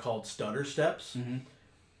season called stutter steps. Mm-hmm.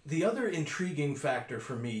 The other intriguing factor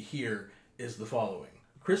for me here is the following: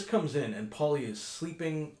 Chris comes in and Paulie is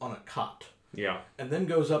sleeping on a cot. Yeah, and then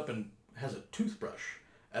goes up and has a toothbrush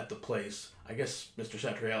at the place. I guess Mr.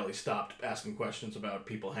 Satriali stopped asking questions about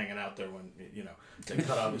people hanging out there when, they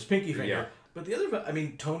cut off his pinky finger. Yeah. But the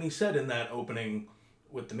other, Tony said in that opening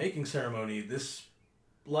with the making ceremony, this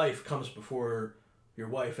life comes before your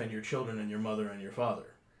wife and your children and your mother and your father.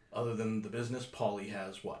 Other than the business, Paulie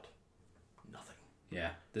has what? Nothing. Yeah,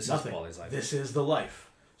 this is Paulie's life. This is the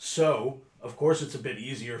life. So, of course, it's a bit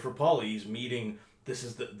easier for Paulie. He's meeting, this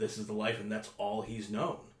is the life, and that's all he's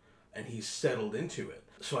known. And he's settled into it.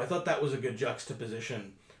 So I thought that was a good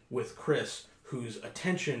juxtaposition with Chris, whose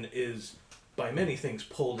attention is, by many things,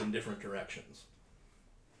 pulled in different directions.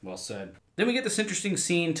 Well said. Then we get this interesting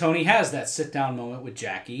scene. Tony has that sit-down moment with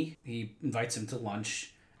Jackie. He invites him to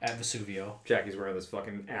lunch. at Vesuvio. Jackie's wearing this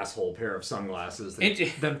fucking asshole pair of sunglasses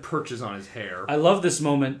that then perches on his hair. I love this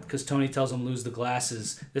moment because Tony tells him lose the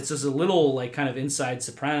glasses. This is a little like kind of inside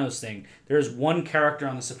Sopranos thing. There's one character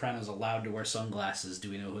on The Sopranos allowed to wear sunglasses. Do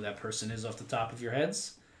we know who that person is off the top of your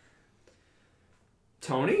heads?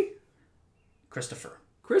 Tony? Christopher.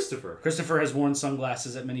 Christopher has worn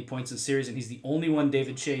sunglasses at many points in the series, and he's the only one.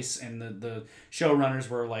 David Chase and the showrunners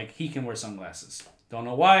were like, he can wear sunglasses. Don't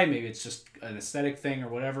know why. Maybe it's just an aesthetic thing or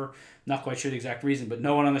whatever. Not quite sure the exact reason, but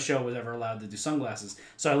no one on the show was ever allowed to do sunglasses.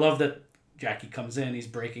 So I love that Jackie comes in. He's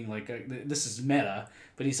breaking this is meta,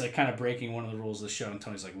 but he's like kind of breaking one of the rules of the show. And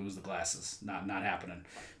Tony's like, lose the glasses. Not happening.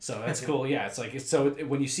 So that's cool. Yeah, it's like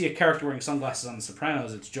when you see a character wearing sunglasses on The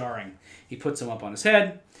Sopranos, it's jarring. He puts them up on his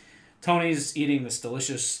head. Tony's eating this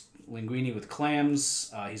delicious linguine with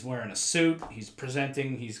clams. He's wearing a suit. He's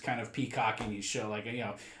presenting. He's kind of peacocking. He's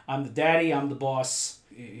I'm the daddy. I'm the boss.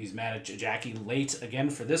 He's mad at Jackie late again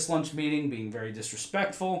for this lunch meeting, being very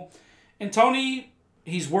disrespectful. And Tony,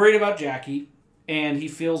 he's worried about Jackie, and he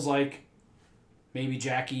feels like maybe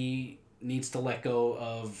Jackie needs to let go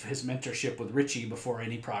of his mentorship with Richie before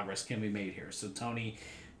any progress can be made here. So Tony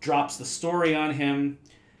drops the story on him.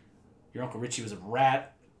 Your Uncle Richie was a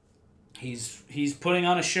rat. He's putting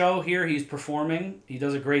on a show here. He's performing. He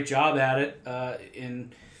does a great job at it.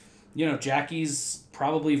 Jackie's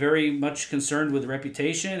probably very much concerned with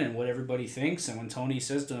reputation and what everybody thinks. And when Tony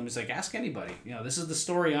says to him, he's like, ask anybody. This is the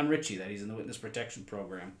story on Richie, that he's in the witness protection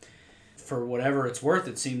program. For whatever it's worth,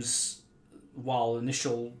 it seems, while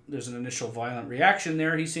there's an initial violent reaction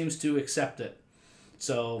there, he seems to accept it.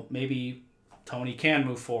 So maybe Tony can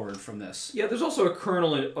move forward from this. Yeah, there's also a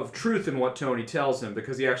kernel of truth in what Tony tells him,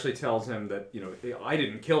 because he actually tells him that, I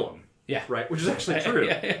didn't kill him. Yeah. Right? Which is actually true.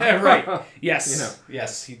 Right. Yes.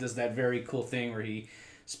 Yes, he does that very cool thing where he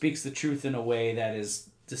speaks the truth in a way that is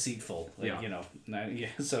deceitful. So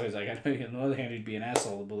he's like, I know on the other hand, he'd be an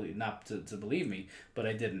asshole to believe me, but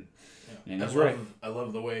I didn't. Yeah. And he's right. I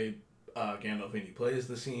love the way Gandolfini plays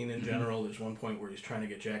the scene in general. There's one point where he's trying to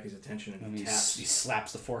get Jackie's attention and he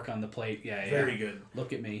slaps the fork on the plate. Yeah. Very good.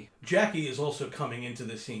 Look at me. Jackie is also coming into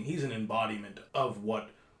the scene. He's an embodiment of what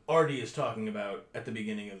Artie is talking about at the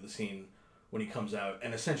beginning of the scene when he comes out,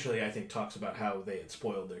 and essentially I think talks about how they had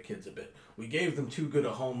spoiled their kids a bit. We gave them too good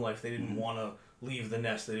a home life. They didn't want to leave the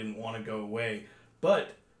nest. They didn't want to go away.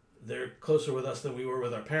 But they're closer with us than we were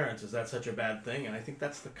with our parents. Is that such a bad thing? And I think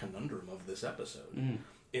that's the conundrum of this episode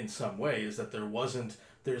in some way, is that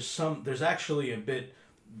there's actually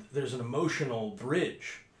there's an emotional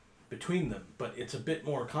bridge between them, but it's a bit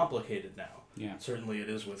more complicated now. Yeah. Certainly it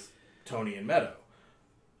is with Tony and Meadow.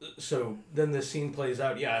 So then this scene plays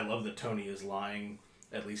out. Yeah, I love that Tony is lying,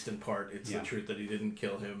 at least in part. It's the truth that he didn't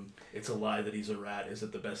kill him. It's a lie that he's a rat. Is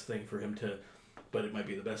it the best thing for him to... But it might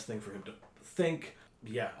be the best thing for him to think.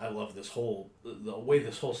 Yeah, I love the way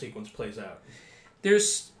this whole sequence plays out.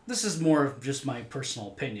 This is more of just my personal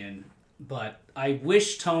opinion, but I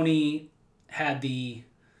wish Tony had the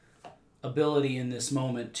ability in this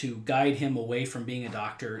moment to guide him away from being a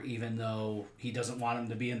doctor, even though he doesn't want him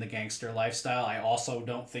to be in the gangster lifestyle. I also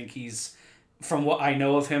don't think he's, from what I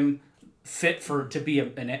know of him, fit to be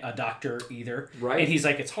a doctor either. Right. And he's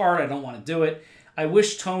like, it's hard, I don't want to do it. I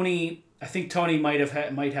think Tony might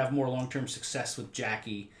have more long-term success with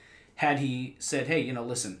Jackie had he said, hey,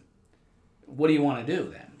 listen, what do you want to do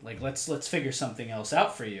then? Like, let's figure something else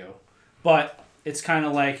out for you. But it's kind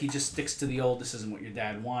of like he just sticks to the old, this isn't what your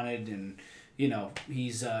dad wanted, and,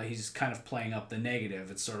 he's kind of playing up the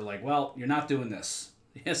negative. It's sort of like, well, you're not doing this.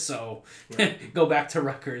 So go back to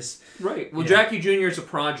Rutgers. Right. Well, Jackie Jr. is a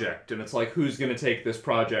project, and it's like, who's going to take this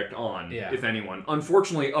project on, if anyone?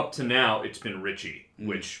 Unfortunately, up to now, it's been Richie,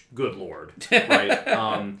 which, good lord.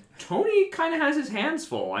 Right? Tony kind of has his hands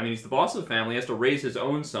full. I mean, he's the boss of the family. He has to raise his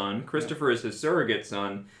own son. Christopher is his surrogate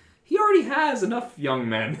son. He already has enough young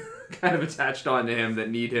men kind of attached onto him that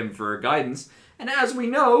need him for guidance. And as we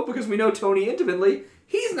know, because we know Tony intimately,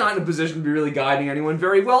 he's not in a position to be really guiding anyone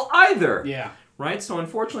very well either. Yeah. Right? So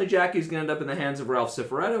unfortunately, Jackie's going to end up in the hands of Ralph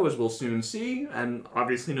Cifaretto, as we'll soon see. And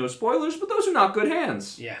obviously no spoilers, but those are not good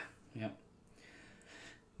hands. Yeah. Yep.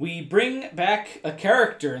 We bring back a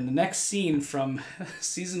character in the next scene from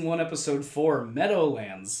Season 1, Episode 4,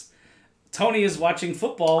 Meadowlands. Tony is watching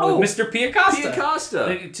football with Mr.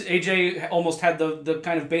 Piacosta. AJ almost had the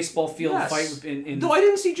kind of baseball field fight. Though I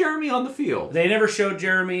didn't see Jeremy on the field. They never showed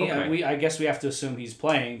Jeremy. Okay. I guess we have to assume he's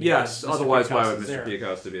playing. Yes, otherwise why would Mr.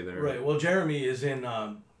 Piacosta be there? Right, well, Jeremy is in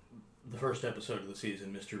the first episode of the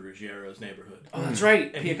season, Mr. Ruggiero's neighborhood. Oh, that's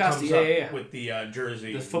right. And Piacosta, with the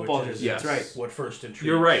jersey. The football jersey, that's right. What first intrigued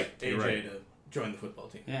You're right. AJ join the football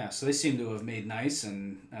team. Yeah, so they seem to have made nice,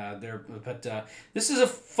 and this is a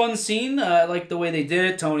fun scene. I like the way they did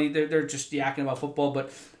it. Tony, they're just yakking about football,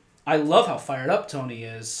 but I love how fired up Tony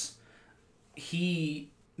is. He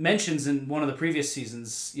mentions in one of the previous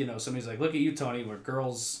seasons, somebody's like, "Look at you, Tony, we're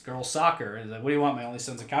girls soccer." And he's like, "What do you want? My only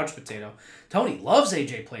son's a couch potato." Tony loves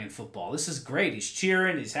AJ playing football. This is great. He's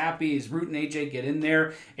cheering. He's happy. He's rooting AJ get in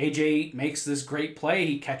there. AJ makes this great play.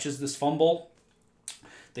 He catches this fumble.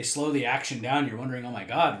 They slow the action down. You're wondering, oh my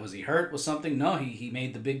God, was he hurt? Was something? No, he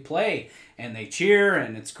made the big play. And they cheer,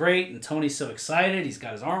 and it's great. And Tony's so excited. He's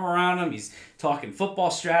got his arm around him. He's talking football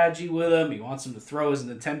strategy with him. He wants him to throw his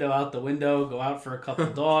Nintendo out the window, go out for a couple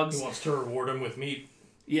of dogs. He wants to reward him with meat.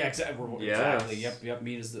 Yeah, exactly. Yes. Exactly. Yep.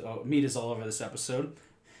 Meat is all over this episode.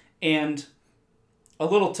 And a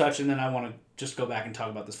little touch, and then I want to just go back and talk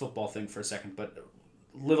about this football thing for a second, but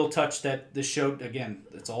little touch that this show, again,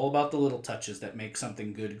 it's all about the little touches that make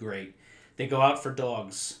something good great. They go out for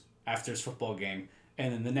dogs after his football game,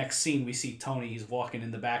 and in the next scene we see Tony, he's walking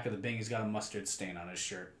in the back of the Bing, he's got a mustard stain on his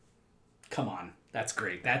shirt. Come on, that's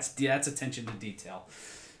great. That's attention to detail.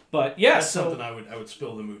 But yeah, that's something I would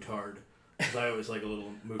spill the moutarde, because I always like a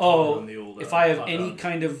little moutarde on the old. If I have any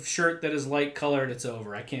kind of shirt that is light colored, it's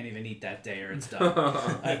over. I can't even eat that day, or it's done.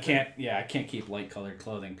 I can't keep light colored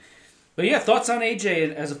clothing. But yeah, thoughts on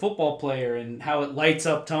AJ as a football player and how it lights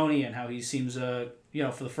up Tony and how he seems, for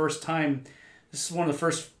the first time, this is one of the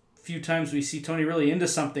first few times we see Tony really into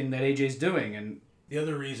something that AJ's doing. And the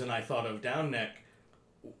other reason I thought of Down Neck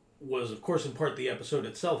was, of course, in part the episode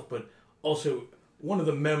itself, but also one of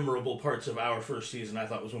the memorable parts of our first season, I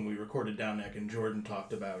thought, was when we recorded Down Neck and Jordan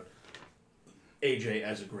talked about AJ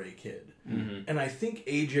as a gray kid. Mm-hmm. And I think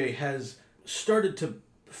AJ has started to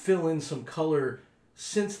fill in some color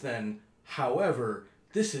since then. However,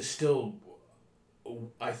 this is still,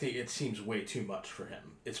 I think it seems way too much for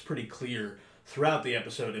him. It's pretty clear throughout the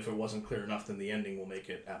episode, if it wasn't clear enough, then the ending will make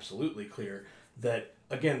it absolutely clear, that,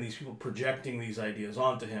 again, these people projecting these ideas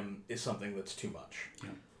onto him is something that's too much.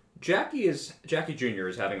 Yeah. Jackie Jr.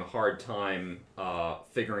 is having a hard time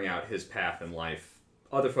figuring out his path in life.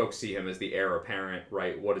 Other folks see him as the heir apparent,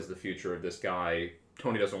 right? What is the future of this guy?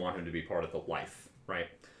 Tony doesn't want him to be part of the life, right?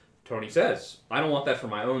 Tony says, I don't want that for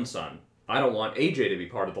my own son. I don't want AJ to be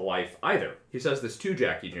part of the life either. He says this to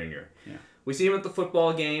Jackie Jr. Yeah. We see him at the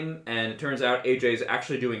football game, and it turns out AJ is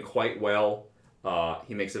actually doing quite well.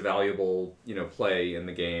 He makes a valuable, play in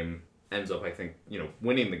the game, ends up, I think,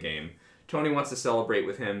 winning the game. Tony wants to celebrate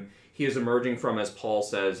with him. He is emerging from, as Paul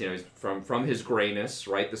says, from his grayness,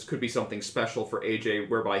 right? This could be something special for AJ,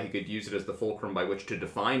 whereby he could use it as the fulcrum by which to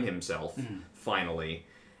define himself, finally.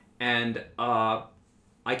 And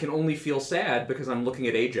I can only feel sad because I'm looking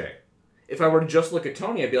at AJ. If I were to just look at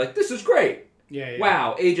Tony, I'd be like, this is great. Yeah.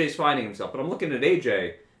 Wow, AJ's finding himself. But I'm looking at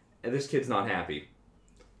AJ, and this kid's not happy.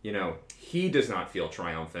 He does not feel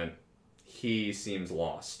triumphant. He seems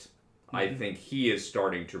lost. Mm-hmm. I think he is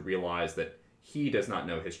starting to realize that he does not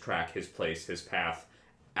know his track, his place, his path,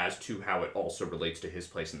 as to how it also relates to his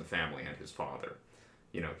place in the family and his father.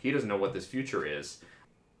 He doesn't know what this future is.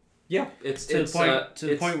 Yeah, it's to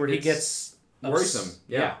the point where he gets worrisome.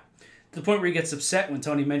 Yeah. To the point where he gets upset when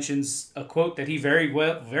Tony mentions a quote that he very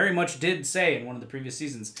much did say in one of the previous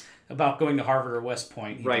seasons about going to Harvard or West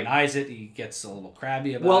Point. He denies it. He gets a little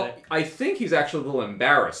crabby about it. Well, I think he's actually a little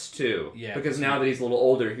embarrassed, too. Yeah. Because now that he's a little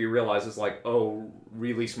older, he realizes,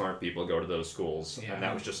 really smart people go to those schools. Yeah. And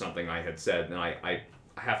that was just something I had said, and I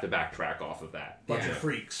have to backtrack off of that. Bunch of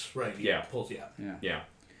freaks, right? He pulls you out. Yeah.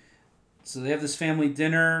 So they have this family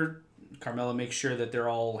dinner. Carmela makes sure that they're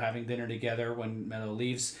all having dinner together when Meadow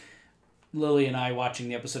leaves. Lily and I, watching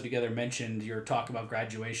the episode together, mentioned your talk about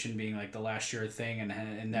graduation being like the last year thing,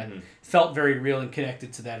 and that felt very real and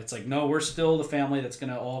connected to that. It's like, no, we're still the family that's going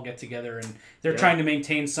to all get together, and they're trying to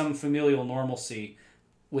maintain some familial normalcy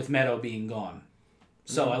with Meadow being gone.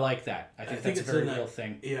 So I like that. I think that's a very real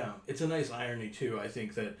thing. Yeah, it's a nice irony, too. I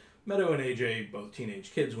think that Meadow and AJ, both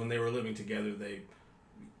teenage kids, when they were living together,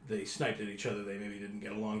 they sniped at each other. They maybe didn't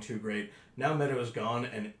get along too great. Now Meadow is gone,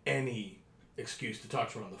 and any excuse to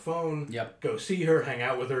talk to her on the phone, go see her, hang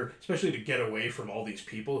out with her, especially to get away from all these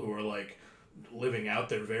people who are living out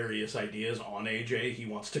their various ideas on AJ. He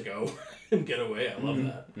wants to go and get away. I love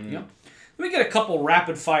that. Mm-hmm. Yep. Let me get a couple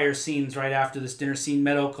rapid fire scenes right after this dinner scene.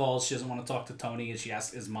 Meadow calls. She doesn't want to talk to Tony, and she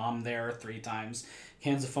asks his mom there 3 times.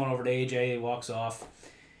 Hands the phone over to AJ. He walks off.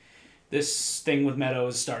 This thing with Meadow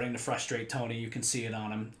is starting to frustrate Tony. You can see it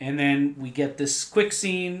on him. And then we get this quick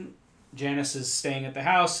scene. Janice is staying at the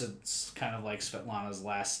house. It's kind of like Svetlana's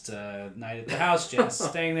last night at the house. Janice is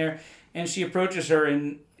staying there. And she approaches her.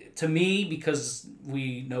 And to me, because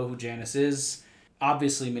we know who Janice is,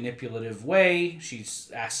 obviously manipulative way. She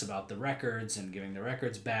asks about the records and giving the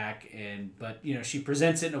records back, but she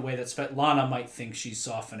presents it in a way that Svetlana might think she's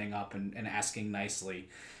softening up and asking nicely.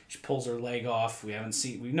 She pulls her leg off. We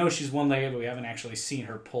know she's one-legged, but we haven't actually seen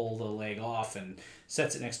her pull the leg off, and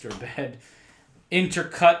sets it next to her bed.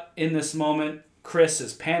 Intercut in this moment, Chris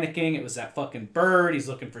is panicking. It was that fucking bird. He's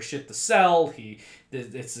looking for shit to sell.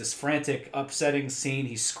 It's this frantic, upsetting scene.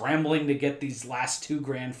 He's scrambling to get these last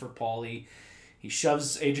 $2,000 for Paulie. He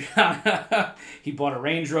shoves Adriana. He bought a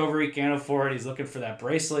Range Rover. He can't afford it. He's looking for that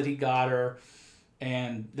bracelet he got her.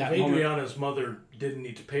 And that if Adriana's mother didn't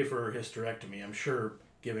need to pay for her hysterectomy, I'm sure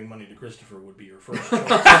giving money to Christopher would be her first choice.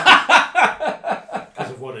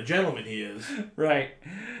 Because of what a gentleman he is. Right.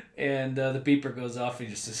 And the beeper goes off. He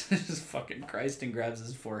just fucking Christ and grabs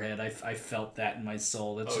his forehead. I felt that in my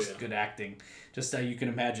soul. It's good acting. Just how you can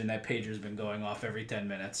imagine that pager's been going off every 10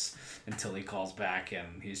 minutes until he calls back,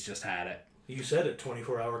 and he's just had it. You said it,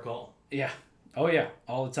 24-hour call. Yeah. Oh, yeah.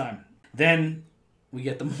 All the time. Then we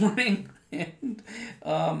get the morning, and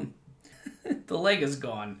the leg is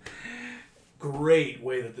gone. Great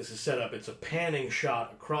way that this is set up. It's a panning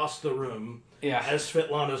shot across the room as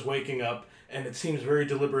Svetlana's waking up, and it seems very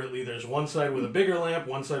deliberately there's one side with a bigger lamp,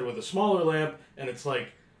 one side with a smaller lamp, and it's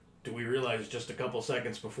like, do we realize just a couple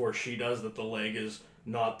seconds before she does that the leg is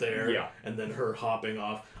not there? Yeah. And then her hopping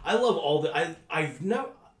off. I love all the...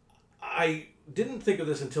 I didn't think of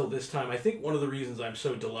this until this time. I think one of the reasons I'm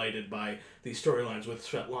so delighted by these storylines with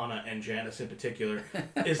Svetlana and Janice in particular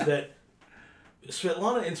is that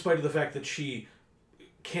Svetlana, in spite of the fact that she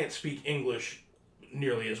can't speak English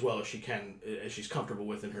nearly as well as she can, as she's comfortable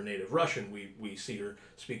with in her native Russian, we see her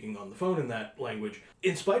speaking on the phone in that language.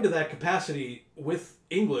 In spite of that capacity with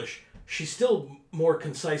English, she's still more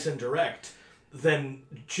concise and direct than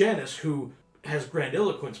Janice, who has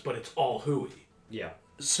grandiloquence, but it's all hooey. Yeah.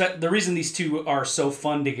 The reason these two are so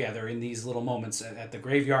fun together in these little moments at the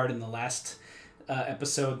graveyard in the last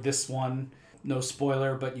episode, this one, no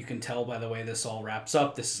spoiler, but you can tell by the way this all wraps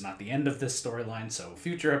up, this is not the end of this storyline, so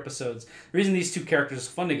future episodes. The reason these two characters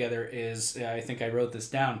are fun together is, I think I wrote this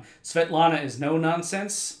down, Svetlana is no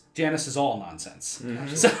nonsense, Janice is all nonsense.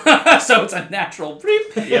 Mm-hmm. So it's a natural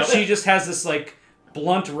bleep. Yep. She just has this like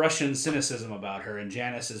blunt Russian cynicism about her, and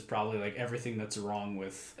Janice is probably like everything that's wrong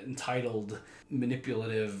with entitled,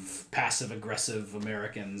 manipulative, passive-aggressive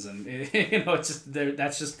Americans, and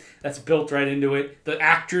it's just that's built right into it. The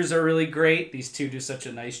actors are really great. These two do such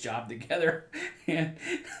a nice job together. And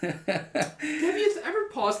have you ever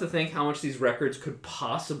paused to think how much these records could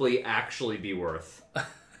possibly actually be worth?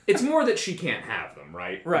 It's more that she can't have them,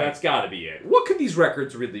 right? Right. That's got to be it. What could these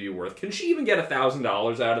records really be worth? Can she even get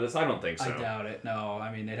 $1,000 out of this? I don't think so. I doubt it. No,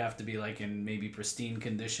 I mean they'd have to be like in maybe pristine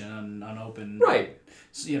condition, unopened. Right.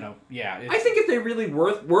 Yeah. I think if they really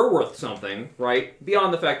were worth something, right?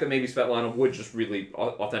 Beyond the fact that maybe Svetlana would just really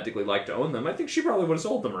authentically like to own them, I think she probably would have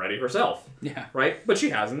sold them already herself. Yeah. Right. But she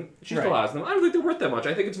hasn't. She still has them. I don't think they're worth that much.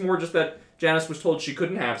 I think it's more just that Janice was told she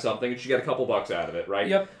couldn't have something and she got a couple bucks out of it, right?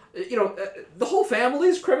 Yep. The whole family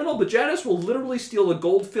is criminal, but Janice will literally steal the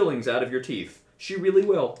gold fillings out of your teeth. She really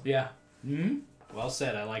will. Yeah. Mm-hmm. Well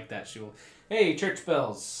said. I like that. She will. Hey, church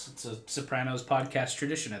bells. It's a Sopranos podcast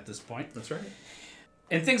tradition at this point. That's right.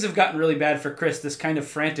 And things have gotten really bad for Chris. This kind of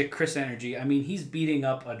frantic Chris energy. I mean, he's beating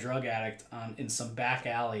up a drug addict in some back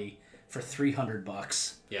alley for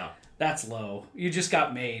 $300. Yeah. That's low. You just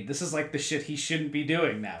got made. This is like the shit he shouldn't be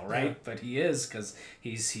doing now, right? Yeah. But he is, because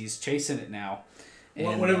he's chasing it now.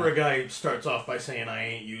 And, whenever a guy starts off by saying, I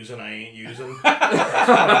ain't using, that's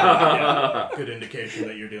probably a good indication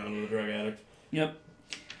that you're dealing with a drug addict. Yep.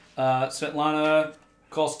 Svetlana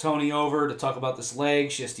calls Tony over to talk about this leg.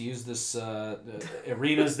 She has to use this,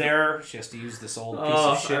 Irina's there. She has to use this old piece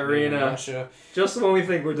of shit. Irina. Just when we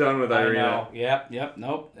think we're done with Irina. I know. Yep,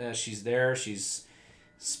 nope. She's there. She's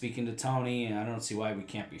speaking to Tony, and I don't see why we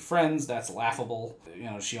can't be friends. That's laughable.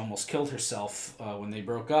 She almost killed herself when they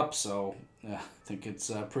broke up, so I think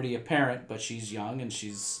it's pretty apparent, but she's young and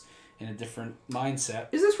she's in a different mindset.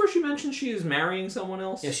 Is this where she mentioned she is marrying someone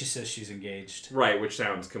else? Yeah, she says she's engaged. Right, which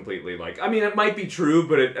sounds completely it might be true,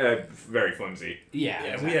 but it very flimsy. Yeah,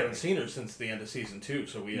 exactly. We haven't seen her since the end of season 2,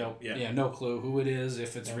 so no clue who it is,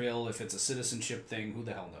 if it's real, if it's a citizenship thing, who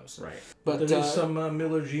the hell knows? Right. But there's some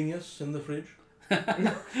Miller Genius in the fridge.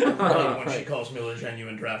 When she calls Miller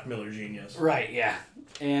Genuine Draft Miller Genius. Right, yeah.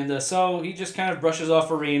 And so he just kind of brushes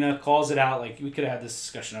off Irina, calls it out, like we could have had this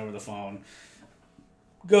discussion over the phone.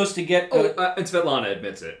 Goes to get... and Svetlana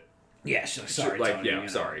admits it. Yeah, she's like, sorry, Tony. Yeah,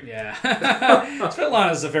 sorry. Yeah.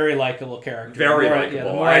 Svetlana's a very likable character. Very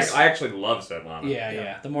likable. I actually love Svetlana.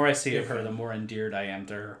 Yeah. The more I see of her, the more endeared I am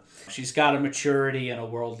to her. She's got a maturity and a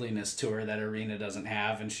worldliness to her that Irina doesn't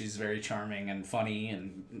have, and she's very charming and funny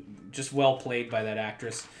and just well played by that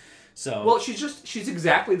actress. So well, she's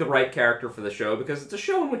exactly the right character for the show because it's a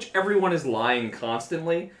show in which everyone is lying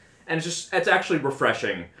constantly, and it's actually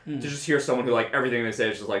refreshing to just hear someone who like everything they say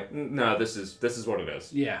is just like, no, this is what it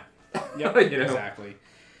is. Yeah. Yep, exactly.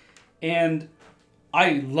 And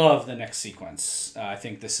I love the next sequence. I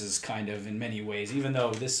think this is kind of, in many ways, even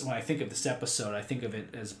though when I think of this episode, I think of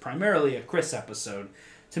it as primarily a Chris episode.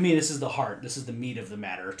 To me, this is the heart. This is the meat of the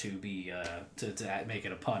matter. To make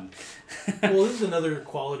it a pun. Well, this is another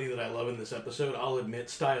quality that I love in this episode. I'll admit,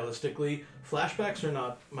 stylistically, flashbacks are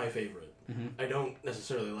not my favorite. Mm-hmm. I don't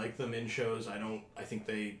necessarily like them in shows. I think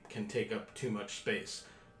they can take up too much space.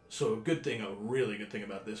 So a really good thing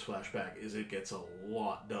about this flashback is it gets a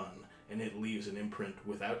lot done, and it leaves an imprint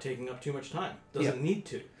without taking up too much time. Doesn't need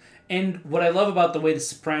to. And what I love about the way The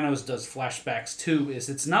Sopranos does flashbacks, too, is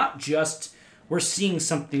it's not just we're seeing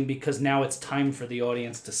something because now it's time for the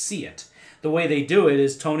audience to see it. The way they do it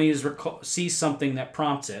is Tony sees something that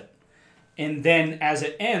prompts it, and then as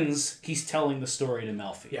it ends, he's telling the story to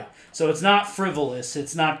Melfi. Yeah. So it's not frivolous.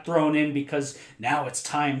 It's not thrown in because now it's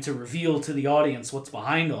time to reveal to the audience what's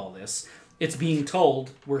behind all this. It's being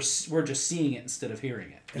told. We're just seeing it instead of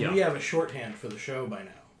hearing it. And we have a shorthand for the show by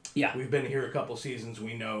now. Yeah. We've been here a couple seasons.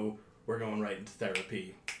 We know we're going right into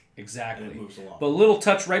therapy. Exactly. And it moves along. But a little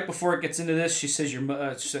touch right before it gets into this, she says,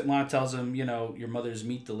 Lana tells him, your mother's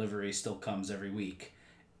meat delivery still comes every week.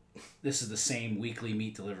 This is the same weekly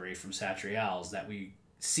meat delivery from Satriale's that we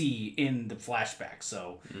see in the flashback.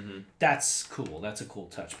 So that's cool. That's a cool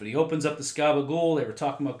touch. But he opens up the Gabagool. They were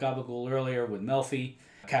talking about Gabagool earlier with Melfi.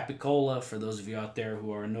 Capicola, for those of you out there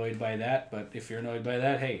who are annoyed by that. But if you're annoyed by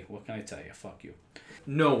that, hey, what can I tell you? Fuck you.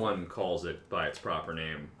 No one calls it by its proper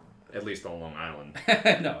name, at least on Long Island.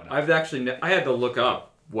 No. I've actually... I had to look up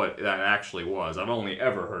what that actually was. I've only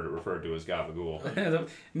ever heard it referred to as Gabagool.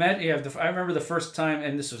 I remember the first time,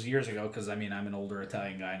 and this was years ago, because I'm an older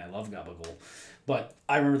Italian guy and I love Gabagool. But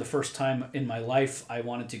I remember the first time in my life I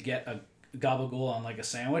wanted to get a Gabagool on like a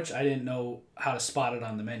sandwich. I didn't know how to spot it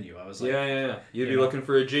on the menu. I was like, yeah. You'd be looking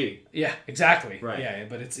for a G. Yeah, exactly. Right. Yeah,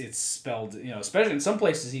 but it's spelled, especially in some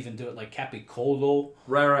places even do it like Capicolo.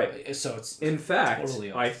 Right. So it's in fact,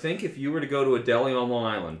 totally off. I think if you were to go to a deli on Long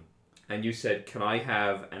Island and you said, can I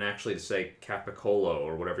have, and actually to say Capicolo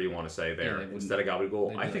or whatever you want to say there instead of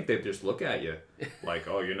Gabagool, I think they'd just look at you like,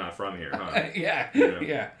 oh, you're not from here, huh?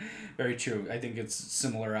 Yeah. Very true. I think it's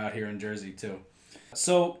similar out here in Jersey too.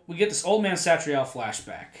 So we get this old man Satriale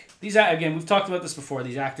flashback. These, again, we've talked about this before.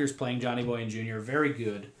 These actors playing Johnny Boy and Jr. very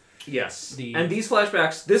good. Yes. And this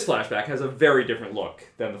flashback has a very different look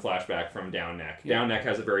than the flashback from Down Neck. Yeah. Down Neck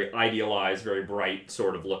has a very idealized, very bright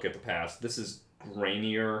sort of look at the past. This is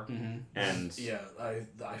grainier and... Yeah,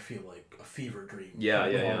 I feel like a fever dream. Yeah.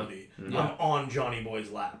 I'm on Johnny Boy's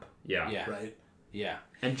lap. Yeah. Right? Yeah.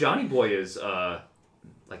 And Johnny Boy is,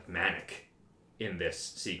 like, manic in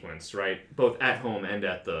this sequence, right? Both at home and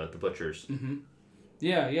at the butcher's. Mm-hmm.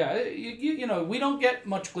 Yeah. We don't get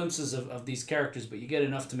much glimpses of these characters, but you get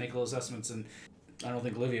enough to make those assessments. And I don't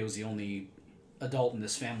think Olivia was the only adult in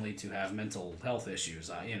this family to have mental health issues.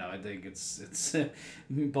 I think it's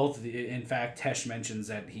both. In fact, Hesh mentions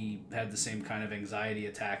that he had the same kind of anxiety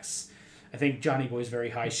attacks. I think Johnny Boy's very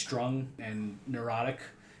high strung and neurotic.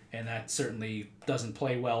 And that certainly doesn't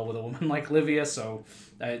play well with a woman like Livia. So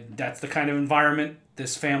that's the kind of environment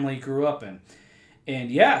this family grew up in.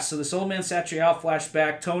 And so this old man Satriale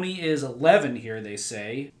flashback. Tony is 11 here, they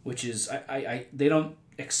say, which is they don't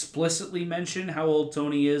explicitly mention how old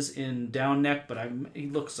Tony is in Down Neck, but he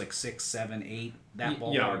looks like 6, 7, 8, that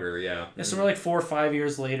ballpark. Younger, yeah. So we're like 4 or 5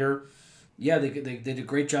 years later. Yeah, they did a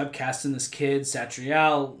great job casting this kid,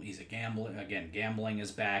 Satriale. He's gambling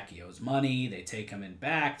is back. He owes money. They take him in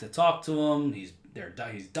back to talk to him. He's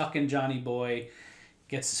ducking Johnny Boy,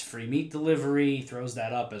 gets his free meat delivery, throws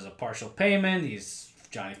that up as a partial payment.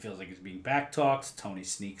 Johnny feels like he's being back talked. Tony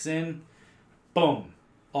sneaks in, boom,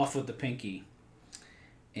 off with the pinky,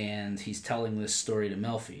 and he's telling this story to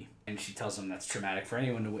Melfi. And she tells him that's traumatic for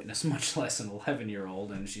anyone to witness, much less an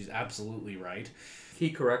 11-year-old, and she's absolutely right. He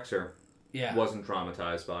corrects her. Yeah. Wasn't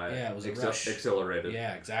traumatized by it. Yeah, it was a rush. Exhilarated.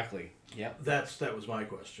 Yeah, exactly. Yep. That was my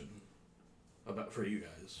question for you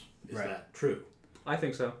guys. Is that true? I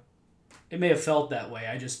think so. It may have felt that way.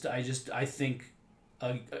 I think,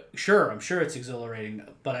 sure, I'm sure it's exhilarating,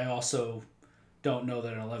 but I also don't know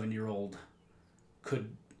that an 11-year-old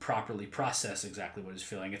could properly process exactly what he's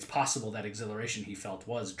feeling. It's possible that exhilaration he felt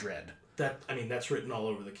was dread. That's written all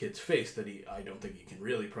over the kid's face, that I don't think he can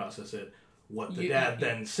really process it. What the dad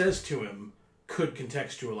then says to him could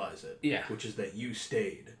contextualize it. Yeah. Which is that you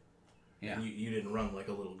stayed. Yeah. And you didn't run like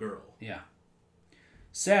a little girl. Yeah.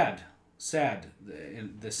 Sad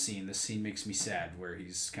in this scene. This scene makes me sad, where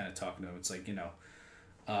he's kind of talking to him. It's like,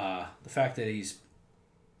 the fact that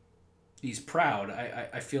he's proud,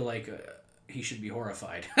 I feel like he should be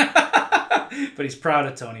horrified. But he's proud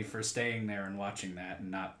of Tony for staying there and watching that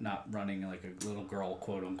and not running like a little girl,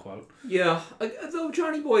 quote unquote. Yeah, though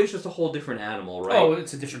Johnny Boy is just a whole different animal, right? Oh,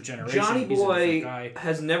 it's a different generation. Johnny He's a Boy different guy.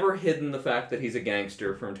 has never hidden the fact that he's a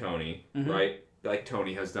gangster from Tony, Mm-hmm. right? Like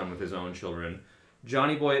Tony has done with his own children.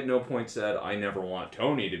 Johnny Boy at no point said, I never want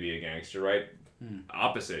Tony to be a gangster, right?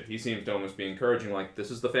 Opposite. He seems to almost be encouraging, like, this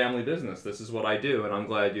is the family business. This is what I do, and I'm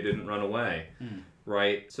glad you didn't run away.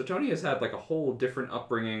 Right? So Tony has had, like, a whole different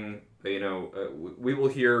upbringing. We will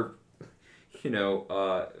hear,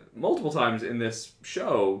 multiple times in this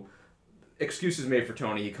show, excuses made for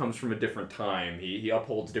Tony. He comes from a different time. He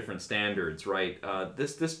upholds different standards, right?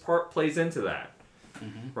 This part plays into that,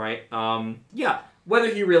 right?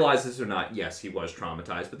 Whether he realizes or not, yes, he was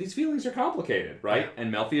traumatized, but these feelings are complicated, right? Yeah.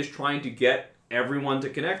 And Melfi is trying to get everyone to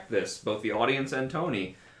connect this, both the audience and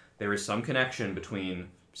Tony. There is some connection between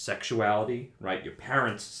sexuality, right? Your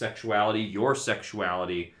parents' sexuality, your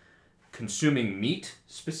sexuality, consuming meat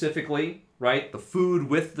specifically, right? The food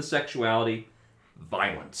with the sexuality,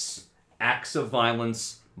 violence. Acts of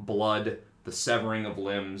violence, blood, the severing of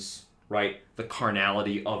limbs, right? The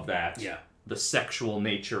carnality of that. Yeah. The sexual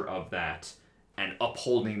nature of that. And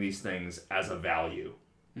upholding these things as a value,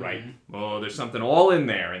 right? Oh, there's something all in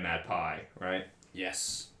there in that pie, right?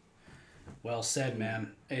 Yes. Well said,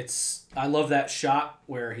 man. I love that shot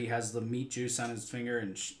where he has the meat juice on his finger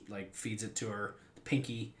and feeds it to her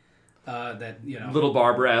pinky. Little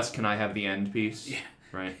Barbara asks, "Can I have the end piece?" Yeah.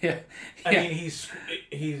 Right. Yeah. I mean,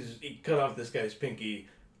 he cut off this guy's pinky.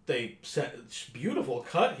 They sent beautiful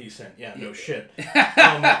cut. He sent, no shit.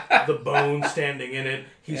 The bone standing in it.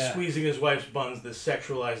 He's squeezing his wife's buns. This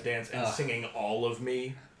sexualized dance and singing "All of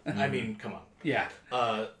Me." I mean, come on. Yeah.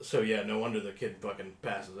 No wonder the kid fucking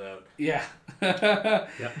passes out. Yeah.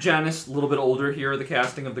 Janice, a little bit older here. The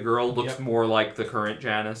casting of the girl looks more like the current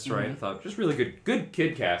Janice, right? I thought just really good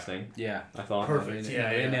kid casting. Yeah. I thought Perfect.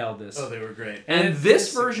 They nailed this. Oh, they were great. And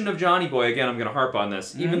this version of Johnny Boy, again, I'm going to harp on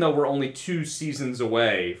this, even though we're only 2 seasons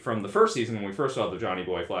away from the first season when we first saw the Johnny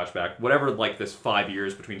Boy flashback, whatever, this 5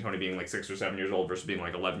 years between Tony being 6 or 7 years old versus being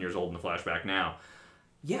 11 years old in the flashback now.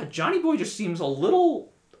 Yeah, Johnny Boy just seems a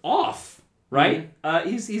little off. Right?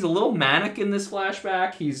 He's a little manic in this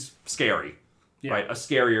flashback. He's scary. Yeah. Right? A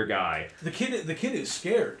scarier guy. The kid is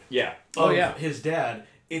scared. Yeah. Of his dad.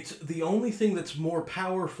 It's the only thing that's more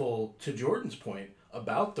powerful, to Jordan's point,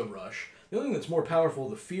 about the rush. The only thing that's more powerful,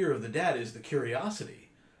 the fear of the dad, is the curiosity.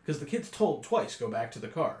 Because the kid's told twice, go back to the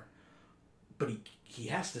car. But he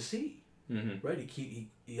has to see. Mm-hmm. Right? He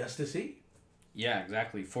has to see. Yeah,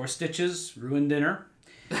 exactly. 4 stitches, ruined dinner.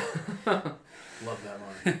 Love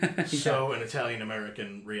that line. So an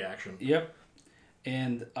Italian-American reaction. Yep.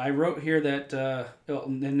 And I wrote here that,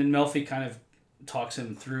 and then Melfi kind of talks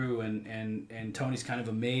him through, and Tony's kind of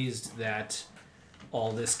amazed that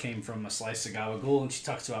all this came from a slice of gabagool, and she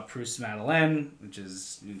talks about Proust's Madeleine,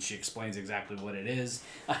 and she explains exactly what it is.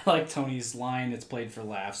 I like Tony's line, it's played for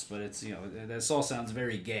laughs, but it's, this all sounds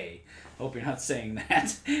very gay. I hope you're not saying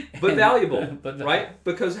that. But valuable, right?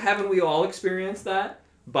 Because haven't we all experienced that?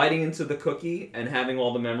 Biting into the cookie and having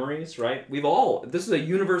all the memories, right? This is a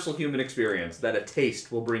universal human experience that a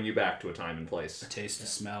taste will bring you back to a time and place. A taste, a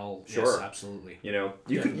smell. Sure. Yes, absolutely.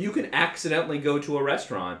 You can accidentally go to a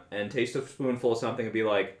restaurant and taste a spoonful of something and be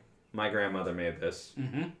like, my grandmother made this.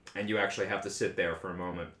 Mm-hmm. And you actually have to sit there for a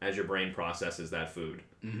moment as your brain processes that food.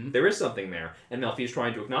 Mm-hmm. There is something there. And Melfi is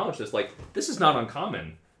trying to acknowledge this. This is not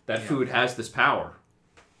uncommon that food has this power.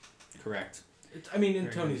 Correct. In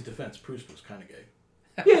Tony's defense, Proust was kind of gay.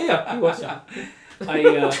 Yeah, he was.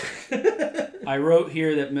 I wrote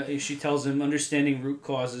here that she tells him understanding root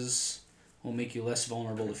causes will make you less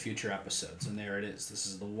vulnerable to future episodes. And there it is. This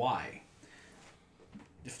is the why.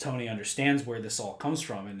 If Tony understands where this all comes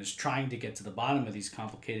from and is trying to get to the bottom of these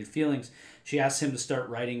complicated feelings, she asks him to start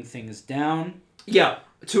writing things down. Yeah,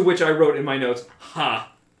 to which I wrote in my notes,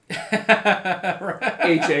 ha. Right.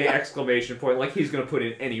 H-A exclamation point. He's going to put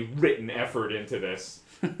in any written effort into this.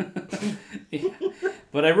 Yeah.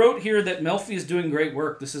 But I wrote here that Melfi is doing great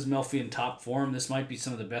work. This is Melfi in top form. This might be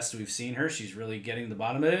some of the best we've seen her. She's really getting the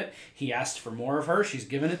bottom of it. He asked for more of her. She's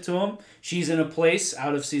given it to him. She's in a place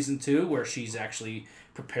out of season 2 where she's actually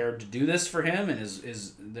prepared to do this for him, and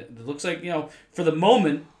it looks like, for the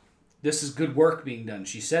moment, this is good work being done.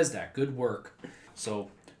 She says that, good work. So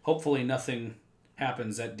hopefully nothing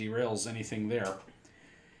happens that derails anything there.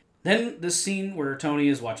 Then this scene where Tony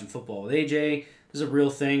is watching football with AJ. This is a real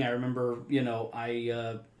thing. I remember,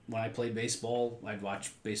 when I played baseball, I'd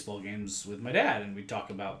watch baseball games with my dad, and we'd talk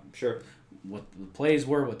about what the plays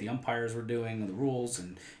were, what the umpires were doing, the rules,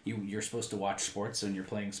 and you're supposed to watch sports when you're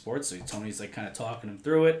playing sports. So Tony's like kind of talking him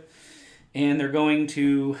through it, and they're going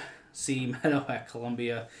to see Meadow at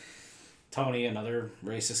Columbia. Tony, another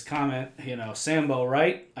racist comment, Sambo,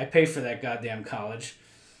 right? I pay for that goddamn college.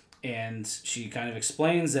 And she kind of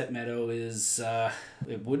explains that Meadow is,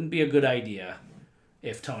 it wouldn't be a good idea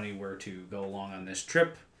if Tony were to go along on this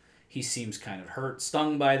trip. He seems kind of hurt,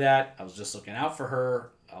 stung by that. I was just looking out for her.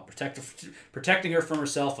 I'll protecting her from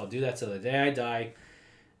herself. I'll do that till the day I die.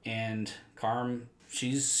 And Carm,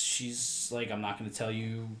 she's like, I'm not going to tell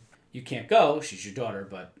you can't go. She's your daughter,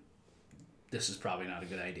 but this is probably not a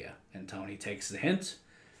good idea. And Tony takes the hint.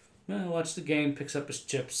 Watch the game, picks up his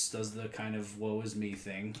chips, does the kind of woe is me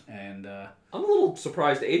thing, and I'm a little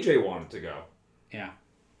surprised AJ wanted to go. Yeah.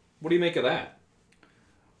 What do you make of that?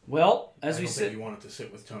 Well, I don't think you wanted to sit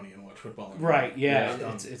with Tony and watch football. Right? Yeah.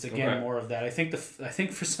 It's again more of that. I think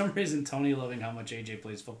for some reason Tony loving how much AJ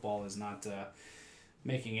plays football is not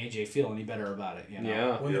making AJ feel any better about it.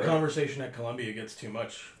 Yeah. When the conversation at Columbia gets too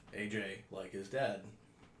much, AJ, like his dad,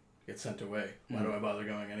 gets sent away. Why do I bother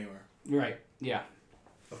going anywhere? Right. Yeah.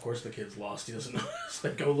 Of course the kid's lost. He doesn't know. It's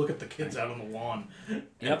like, go look at the kids out on the lawn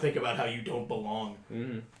and think about how you don't belong.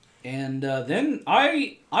 Mm-hmm. And then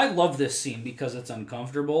I love this scene because it's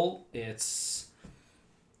uncomfortable. It's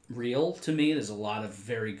real to me. There's a lot of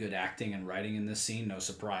very good acting and writing in this scene. No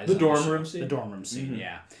surprise. The dorm room scene? The dorm room scene,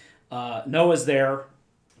 yeah. Noah's there.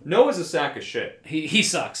 Noah's a sack of shit. He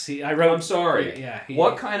sucks. I'm sorry. Yeah.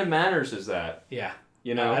 What kind of manners is that? Yeah.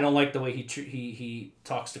 I don't like the way he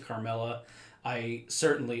talks to Carmela. I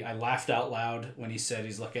laughed out loud when he said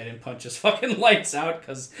he's looking at him punch his fucking lights out,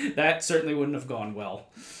 because that certainly wouldn't have gone well.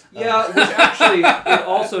 Yeah, which actually, it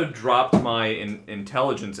also dropped my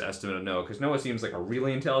intelligence estimate of Noah, because Noah seems like a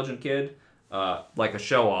really intelligent kid, like a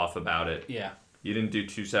show-off about it. Yeah. You didn't do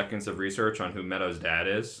 2 seconds of research on who Meadow's dad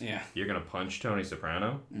is? Yeah. You're going to punch Tony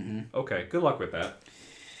Soprano? Mm-hmm. Okay, good luck with that.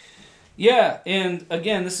 Yeah, and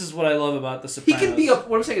again, this is what I love about The Sopranos.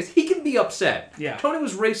 What I'm saying is, he can be upset. Yeah. Tony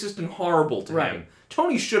was racist and horrible to him.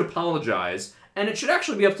 Tony should apologize, and it should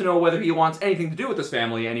actually be up to Noah whether he wants anything to do with this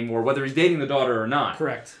family anymore, whether he's dating the daughter or not.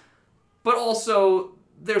 Correct. But also,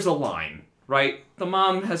 there's a line, right? The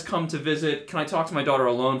mom has come to visit. Can I talk to my daughter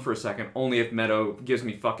alone for a second? Only if Meadow gives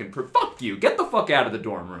me fucking proof. Fuck you. Get the fuck out of the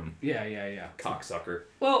dorm room. Yeah. Cocksucker.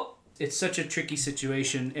 Well, it's such a tricky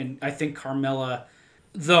situation, and I think Carmela,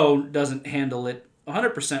 though, doesn't handle it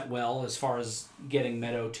 100% well as far as getting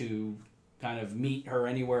Meadow to kind of meet her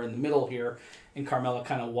anywhere in the middle here. And Carmela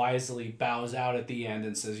kind of wisely bows out at the end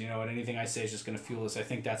and says, you know what, anything I say is just going to fuel this. I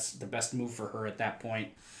think that's the best move for her at that point,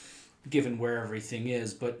 given where everything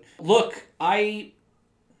is. But look,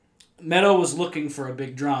 Meadow was looking for a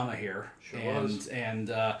big drama here. Sure was. And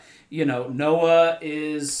Noah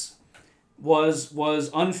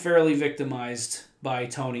was unfairly victimized by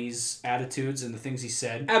Tony's attitudes and the things he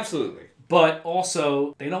said. Absolutely. But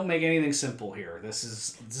also, they don't make anything simple here. This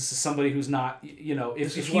is somebody who's not,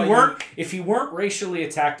 if he weren't racially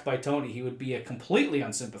attacked by Tony, he would be a completely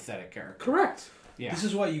unsympathetic character. Correct. Yeah. This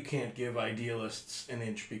is why you can't give idealists an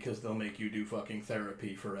inch, because they'll make you do fucking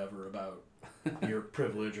therapy forever about your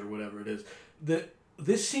privilege or whatever it is.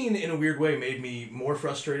 This scene, in a weird way, made me more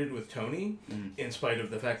frustrated with Tony, in spite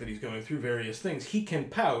of the fact that he's going through various things. He can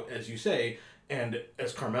pout, as you say, and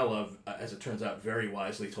as Carmela, as it turns out, very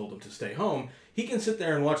wisely told him to stay home, he can sit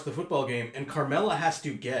there and watch the football game, and Carmela has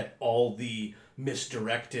to get all the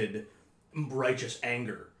misdirected, righteous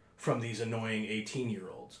anger from these annoying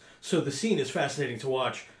 18-year-olds. So the scene is fascinating to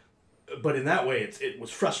watch, but in that way, it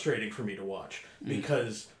was frustrating for me to watch,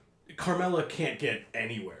 because Carmela can't get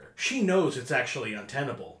anywhere. She knows it's actually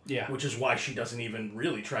untenable, which is why she doesn't even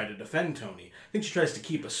really try to defend Tony. I think she tries to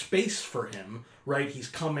keep a space for him, right? He's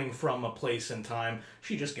coming from a place and time.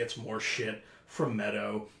 She just gets more shit from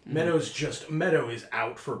Meadow. Meadow is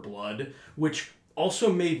out for blood, which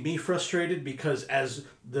also made me frustrated, because as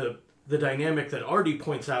the dynamic that Artie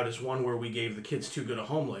points out is one where we gave the kids too good a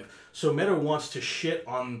home life. So Meadow wants to shit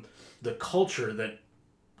on the culture that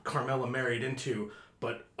Carmela married into,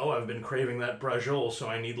 but I've been craving that braciole, so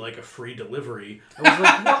I need like a free delivery. I was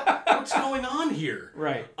like, what's going on here?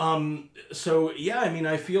 Right. So yeah, I mean,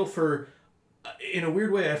 I feel for, in a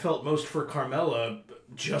weird way, I felt most for Carmela,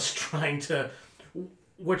 just trying to,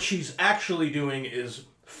 what she's actually doing is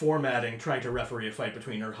trying to referee a fight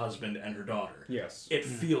between her husband and her daughter. Yes. It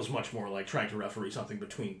feels much more like trying to referee something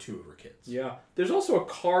between two of her kids. Yeah. There's also a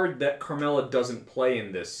card that Carmela doesn't play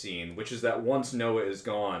in this scene, which is that once Noah is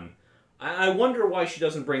gone, I wonder why she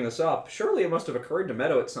doesn't bring this up. Surely it must have occurred to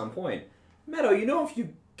Meadow at some point. Meadow, if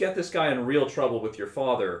you get this guy in real trouble with your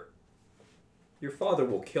father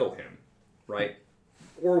will kill him, right?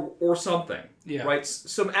 Or something. Yeah. Right?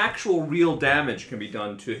 Some actual real damage can be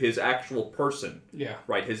done to his actual person. Yeah.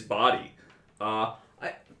 Right? His body.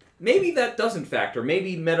 Maybe that doesn't factor.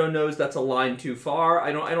 Maybe Meadow knows that's a line too far.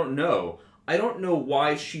 I don't know. I don't know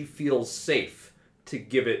why she feels safe to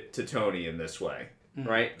give it to Tony in this way.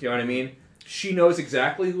 Right? Do you know what I mean? She knows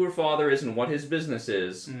exactly who her father is and what his business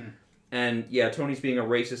is. And yeah, Tony's being a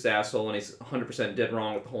racist asshole and he's 100% dead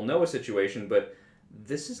wrong with the whole Noah situation, but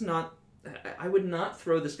this is not... I would not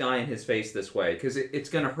throw this guy in his face this way, because it's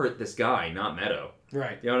going to hurt this guy, not Meadow.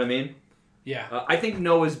 Right. You know what I mean? Yeah. I think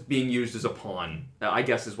Noah's being used as a pawn, I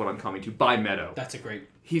guess is what I'm coming to, by Meadow. That's a great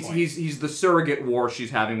point. He's the surrogate war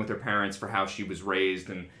she's having with her parents for how she was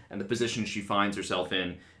raised and the position she finds herself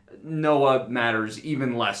in. Noah matters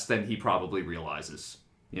even less than he probably realizes,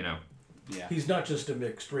 Yeah. He's not just a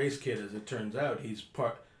mixed race kid, as it turns out. He's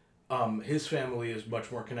his family is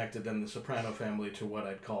much more connected than the Soprano family to what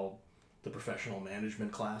I'd call the professional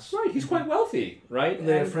management class. Right, he's quite wealthy, right?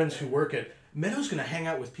 They have friends who work at... Meadow's going to hang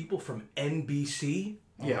out with people from NBC.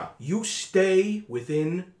 Yeah. You stay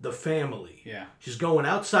within the family. Yeah. She's going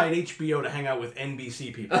outside HBO to hang out with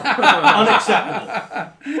NBC people.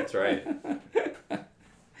 Unacceptable. That's right.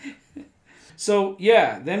 So,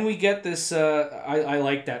 yeah, then we get this... I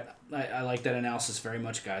like that. I like that analysis very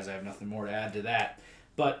much, guys. I have nothing more to add to that.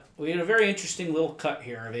 But we had a very interesting little cut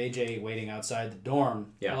here of AJ waiting outside the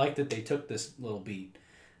dorm. Yeah. I like that they took this little beat.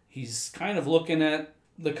 He's kind of looking at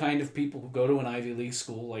the kind of people who go to an Ivy League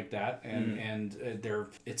school like that, and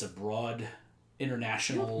it's a broad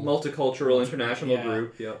international... Multicultural international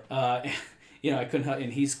group, yep. I couldn't help...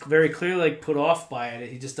 And he's very clearly put off by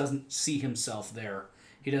it. He just doesn't see himself there.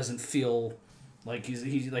 He doesn't feel like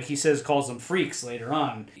he like he says, calls them freaks later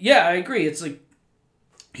on. Yeah, I agree. It's like...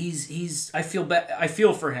 I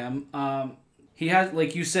feel for him. He has,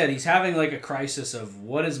 like you said, he's having like a crisis of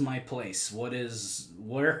what is my place?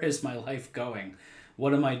 Where is my life going?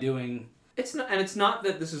 What am I doing? It's not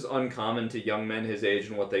that this is uncommon to young men his age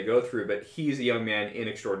and what they go through, but he's a young man in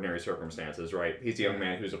extraordinary circumstances, right? He's a young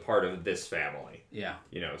man who's a part of this family. Yeah.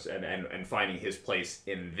 And finding his place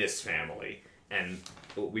in this family. And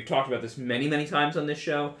we've talked about this many, many times on this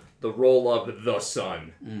show. The role of the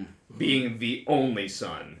son, being the only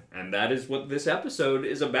son. And that is what this episode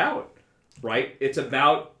is about, right? It's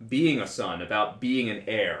about being a son, about being an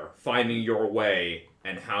heir, finding your way,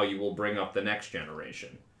 and how you will bring up the next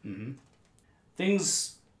generation. Mm-hmm.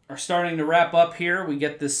 Things are starting to wrap up here. We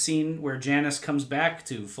get this scene where Janice comes back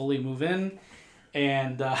to fully move in,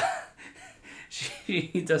 and she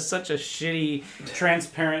does such a shitty,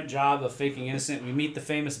 transparent job of faking innocent. We meet the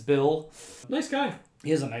famous Bill. Nice guy.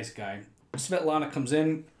 He is a nice guy. Svetlana comes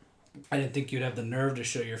in. I didn't think you'd have the nerve to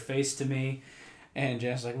show your face to me. And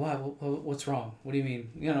Janice is like, what's wrong? What do you mean?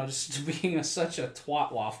 Just being such a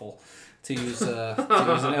twat waffle, to use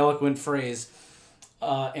an eloquent phrase.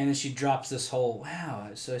 And then she drops this whole, wow,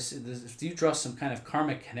 so I said, if you draw some kind of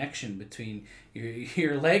karmic connection between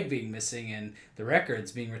your leg being missing and the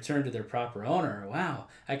records being returned to their proper owner, wow,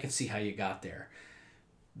 I can see how you got there.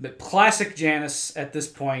 But classic Janice at this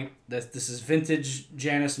point, that this is vintage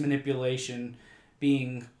Janice manipulation,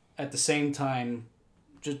 being at the same time,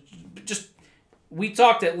 just we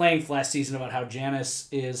talked at length last season about how Janice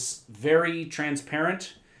is very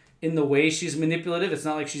transparent in the way she's manipulative. It's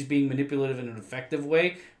not like she's being manipulative in an effective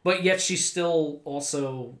way, but yet she's still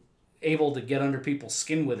also able to get under people's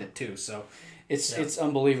skin with it too. So it's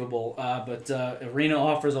unbelievable. But Irina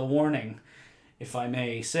offers a warning, if I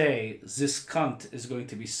may say, this cunt is going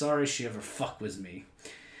to be sorry she ever fucked with me.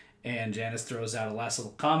 And Janice throws out a last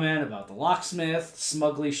little comment about the locksmith,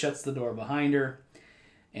 smugly shuts the door behind her,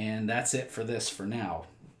 and that's it for this for now.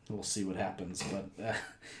 We'll see what happens, but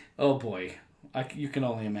oh boy. You can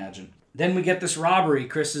only imagine. Then we get this robbery.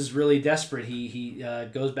 Chris is really desperate. He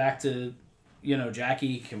goes back to,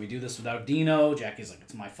 Jackie, can we do this without Dino? Jackie's like,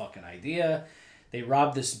 it's my fucking idea. They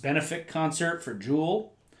rob this benefit concert for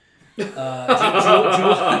Jewel.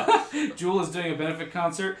 Jewel is doing a benefit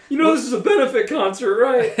concert. You know this is a benefit concert,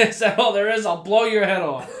 right? Is that all there is? I'll blow your head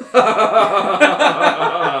off.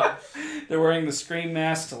 They're wearing the Scream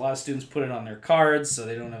masks. A lot of students put it on their cards, so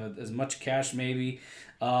they don't have as much cash, maybe.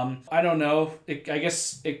 I don't know. I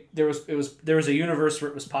guess there was a universe where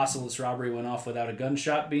it was possible this robbery went off without a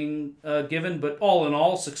gunshot being given, but all in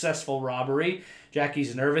all, successful robbery.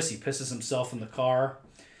 Jackie's nervous. He pisses himself in the car.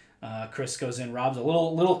 Chris goes in, robs. A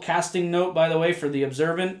little casting note, by the way, for the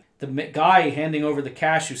observant. The guy handing over the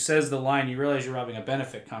cash who says the line, "You realize you're robbing a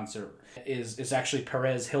benefit concert," is actually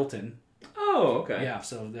Perez Hilton. Oh, okay. Yeah,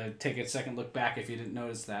 so take a second look back if you didn't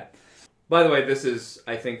notice that. By the way,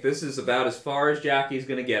 I think this is about as far as Jackie's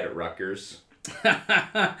going to get at Rutgers.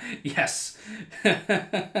 Yes.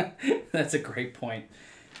 That's a great point.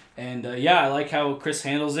 And I like how Chris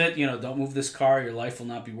handles it. Don't move this car. Your life will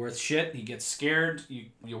not be worth shit. He gets scared.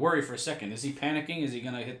 You worry for a second. Is he panicking? Is he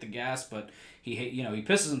going to hit the gas? But he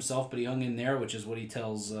pisses himself, but he hung in there, which is what he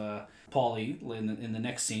tells Paulie in the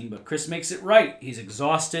next scene. But Chris makes it right. He's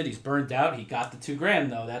exhausted. He's burned out. He got the $2,000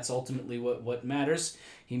 though. That's ultimately what matters.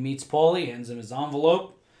 He meets Paulie, hands him his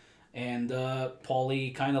envelope, and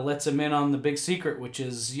Paulie kind of lets him in on the big secret, which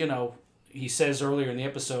is, he says earlier in the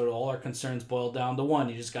episode, all our concerns boil down to one.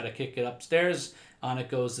 You just got to kick it upstairs. On it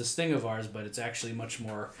goes this thing of ours, but it's actually much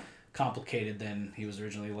more complicated than he was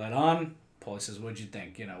originally led on. Paulie says, "What'd you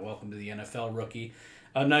think? Welcome to the NFL, rookie."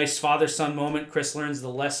 A nice father-son moment. Chris learns the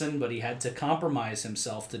lesson, but he had to compromise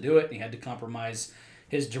himself to do it. He had to compromise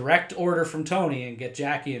his direct order from Tony and get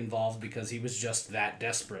Jackie involved because he was just that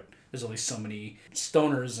desperate. There's only so many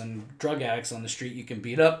stoners and drug addicts on the street you can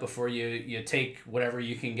beat up before you take whatever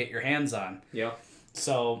you can get your hands on. Yeah.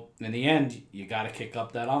 So, in the end, you got to kick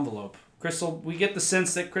up that envelope. We get the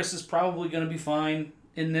sense that Chris is probably going to be fine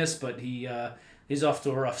in this, but he's off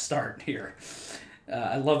to a rough start here.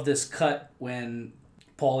 I love this cut when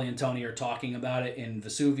Paulie and Tony are talking about it in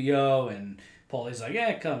Vesuvio, and Paulie's like,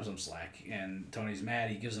 "Yeah, cut him some slack." And Tony's mad.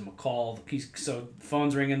 He gives him a call. So the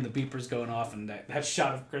phone's ringing, the beeper's going off, and that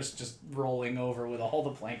shot of Chris just rolling over with all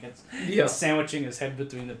the blankets, sandwiching his head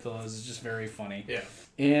between the pillows is just very funny. Yeah.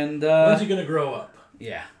 And when's he gonna grow up?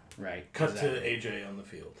 Yeah, right. Cut to AJ on the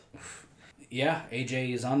field. Yeah,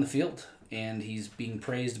 AJ is on the field, and he's being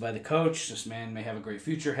praised by the coach. This man may have a great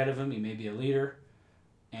future ahead of him. He may be a leader,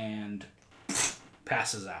 and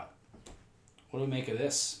passes out. What do we make of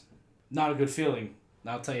this? Not a good feeling.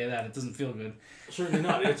 I'll tell you that. It doesn't feel good. Certainly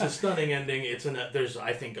not. It's a stunning ending. There's,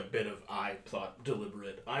 I think, a bit of, I thought,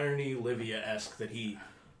 deliberate irony, Livia-esque, that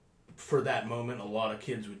for that moment, a lot of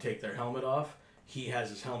kids would take their helmet off. He has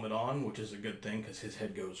his helmet on, which is a good thing, because his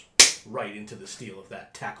head goes right into the steel of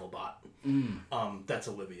that tackle bot. That's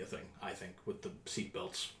a Livia thing, I think, with the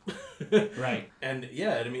seatbelts. Right. And,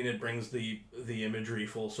 yeah, it brings the imagery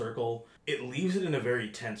full circle. It leaves it in a very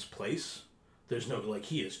tense place. There's no,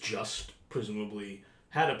 he is just, presumably,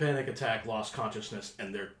 had a panic attack, lost consciousness,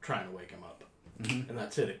 and they're trying to wake him up. Mm-hmm. And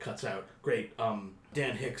that's it. It cuts out. Great.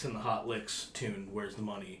 Dan Hicks and the Hot Licks tune, Where's the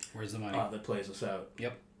Money? Where's the Money? That plays us out.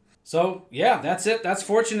 Yep. So, yeah, that's it. That's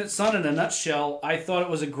Fortunate Son in a nutshell. I thought it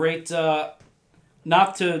was a great,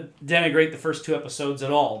 not to denigrate the first 2 episodes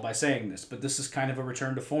at all by saying this, but this is kind of a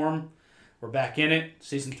return to form. We're back in it.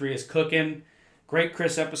 Season 3 is cooking. Great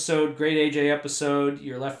Chris episode, great AJ episode.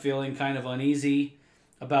 You're left feeling kind of uneasy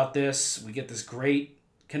about this. We get this great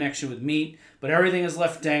connection with Meat, but everything is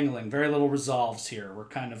left dangling. Very little resolves here. We're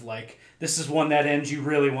kind of like, this is one that ends you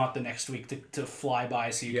really want the next week to fly by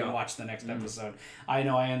so you can watch the next episode. I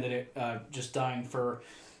know I ended it just dying for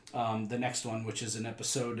the next one, which is an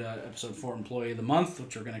episode 4, Employee of the Month,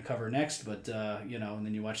 which we're going to cover next, but, and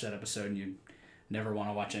then you watch that episode and you never want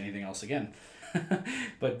to watch anything else again.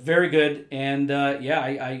 But very good, and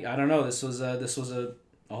I don't know. This was a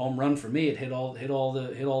home run for me. It hit all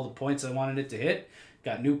the points I wanted it to hit.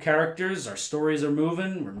 Got new characters. Our stories are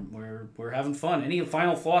moving. We're having fun. Any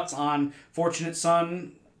final thoughts on Fortunate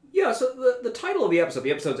Son? Yeah, so the title of the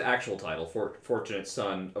episode's actual title, Fortunate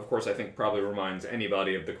Son, of course, I think probably reminds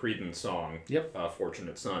anybody of the Creedence song,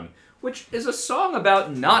 Fortunate Son, which is a song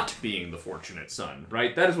about not being the fortunate son,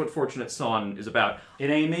 right? That is what Fortunate Son is about. It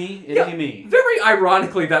ain't me, ain't me. Very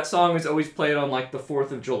ironically, that song is always played on, the 4th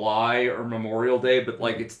of July or Memorial Day, but,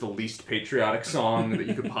 it's the least patriotic song that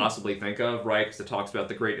you could possibly think of, right? Because it talks about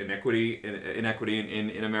the great inequity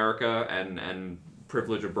in America and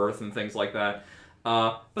privilege of birth and things like that.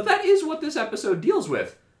 But that is what this episode deals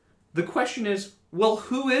with. The question is, well,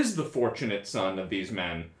 who is the fortunate son of these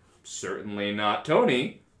men? Certainly not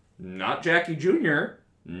Tony, not Jackie Jr.,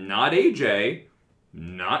 not AJ,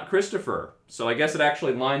 not Christopher. So I guess it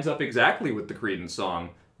actually lines up exactly with the Creedence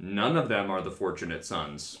song. None of them are the fortunate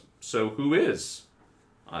sons. So who is?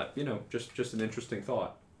 Just an interesting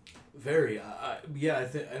thought. Very.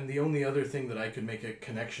 And the only other thing that I could make a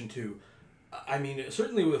connection to, I mean,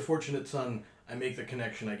 certainly with Fortunate Son, I make the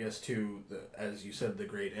connection, I guess, to, as you said, the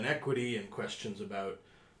great inequity and questions about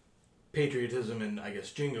patriotism and, I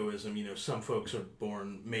guess, jingoism. Some folks are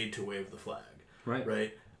made to wave the flag. Right.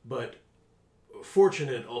 Right? But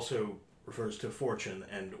fortunate also refers to fortune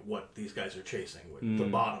and what these guys are chasing. The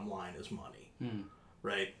bottom line is money.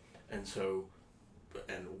 Right? And so...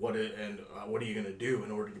 what are you going to do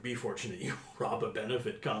in order to be fortunate? You rob a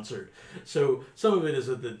benefit concert. So some of it is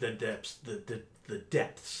the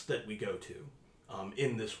depths that we go to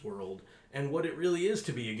in this world, and what it really is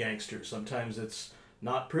to be a gangster. Sometimes it's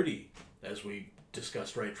not pretty, as we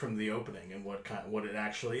discussed right from the opening, and what it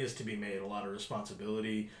actually is to be made. A lot of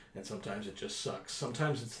responsibility, and sometimes it just sucks.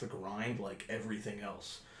 Sometimes it's the grind, like everything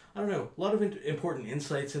else. I don't know. A lot of important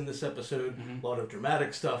insights in this episode. A lot of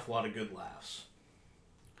dramatic stuff. A lot of good laughs.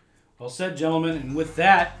 Well said, gentlemen. And with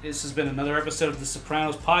that, this has been another episode of the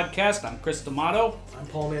Sopranos podcast. I'm Chris D'Amato. I'm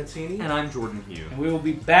Paul Mancini. And I'm Jordan Hugh. And we will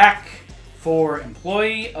be back for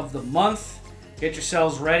Employee of the Month. Get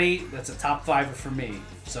yourselves ready. That's a top fiver for me.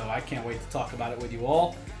 So I can't wait to talk about it with you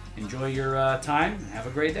all. Enjoy your time. Have a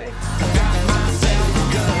great day.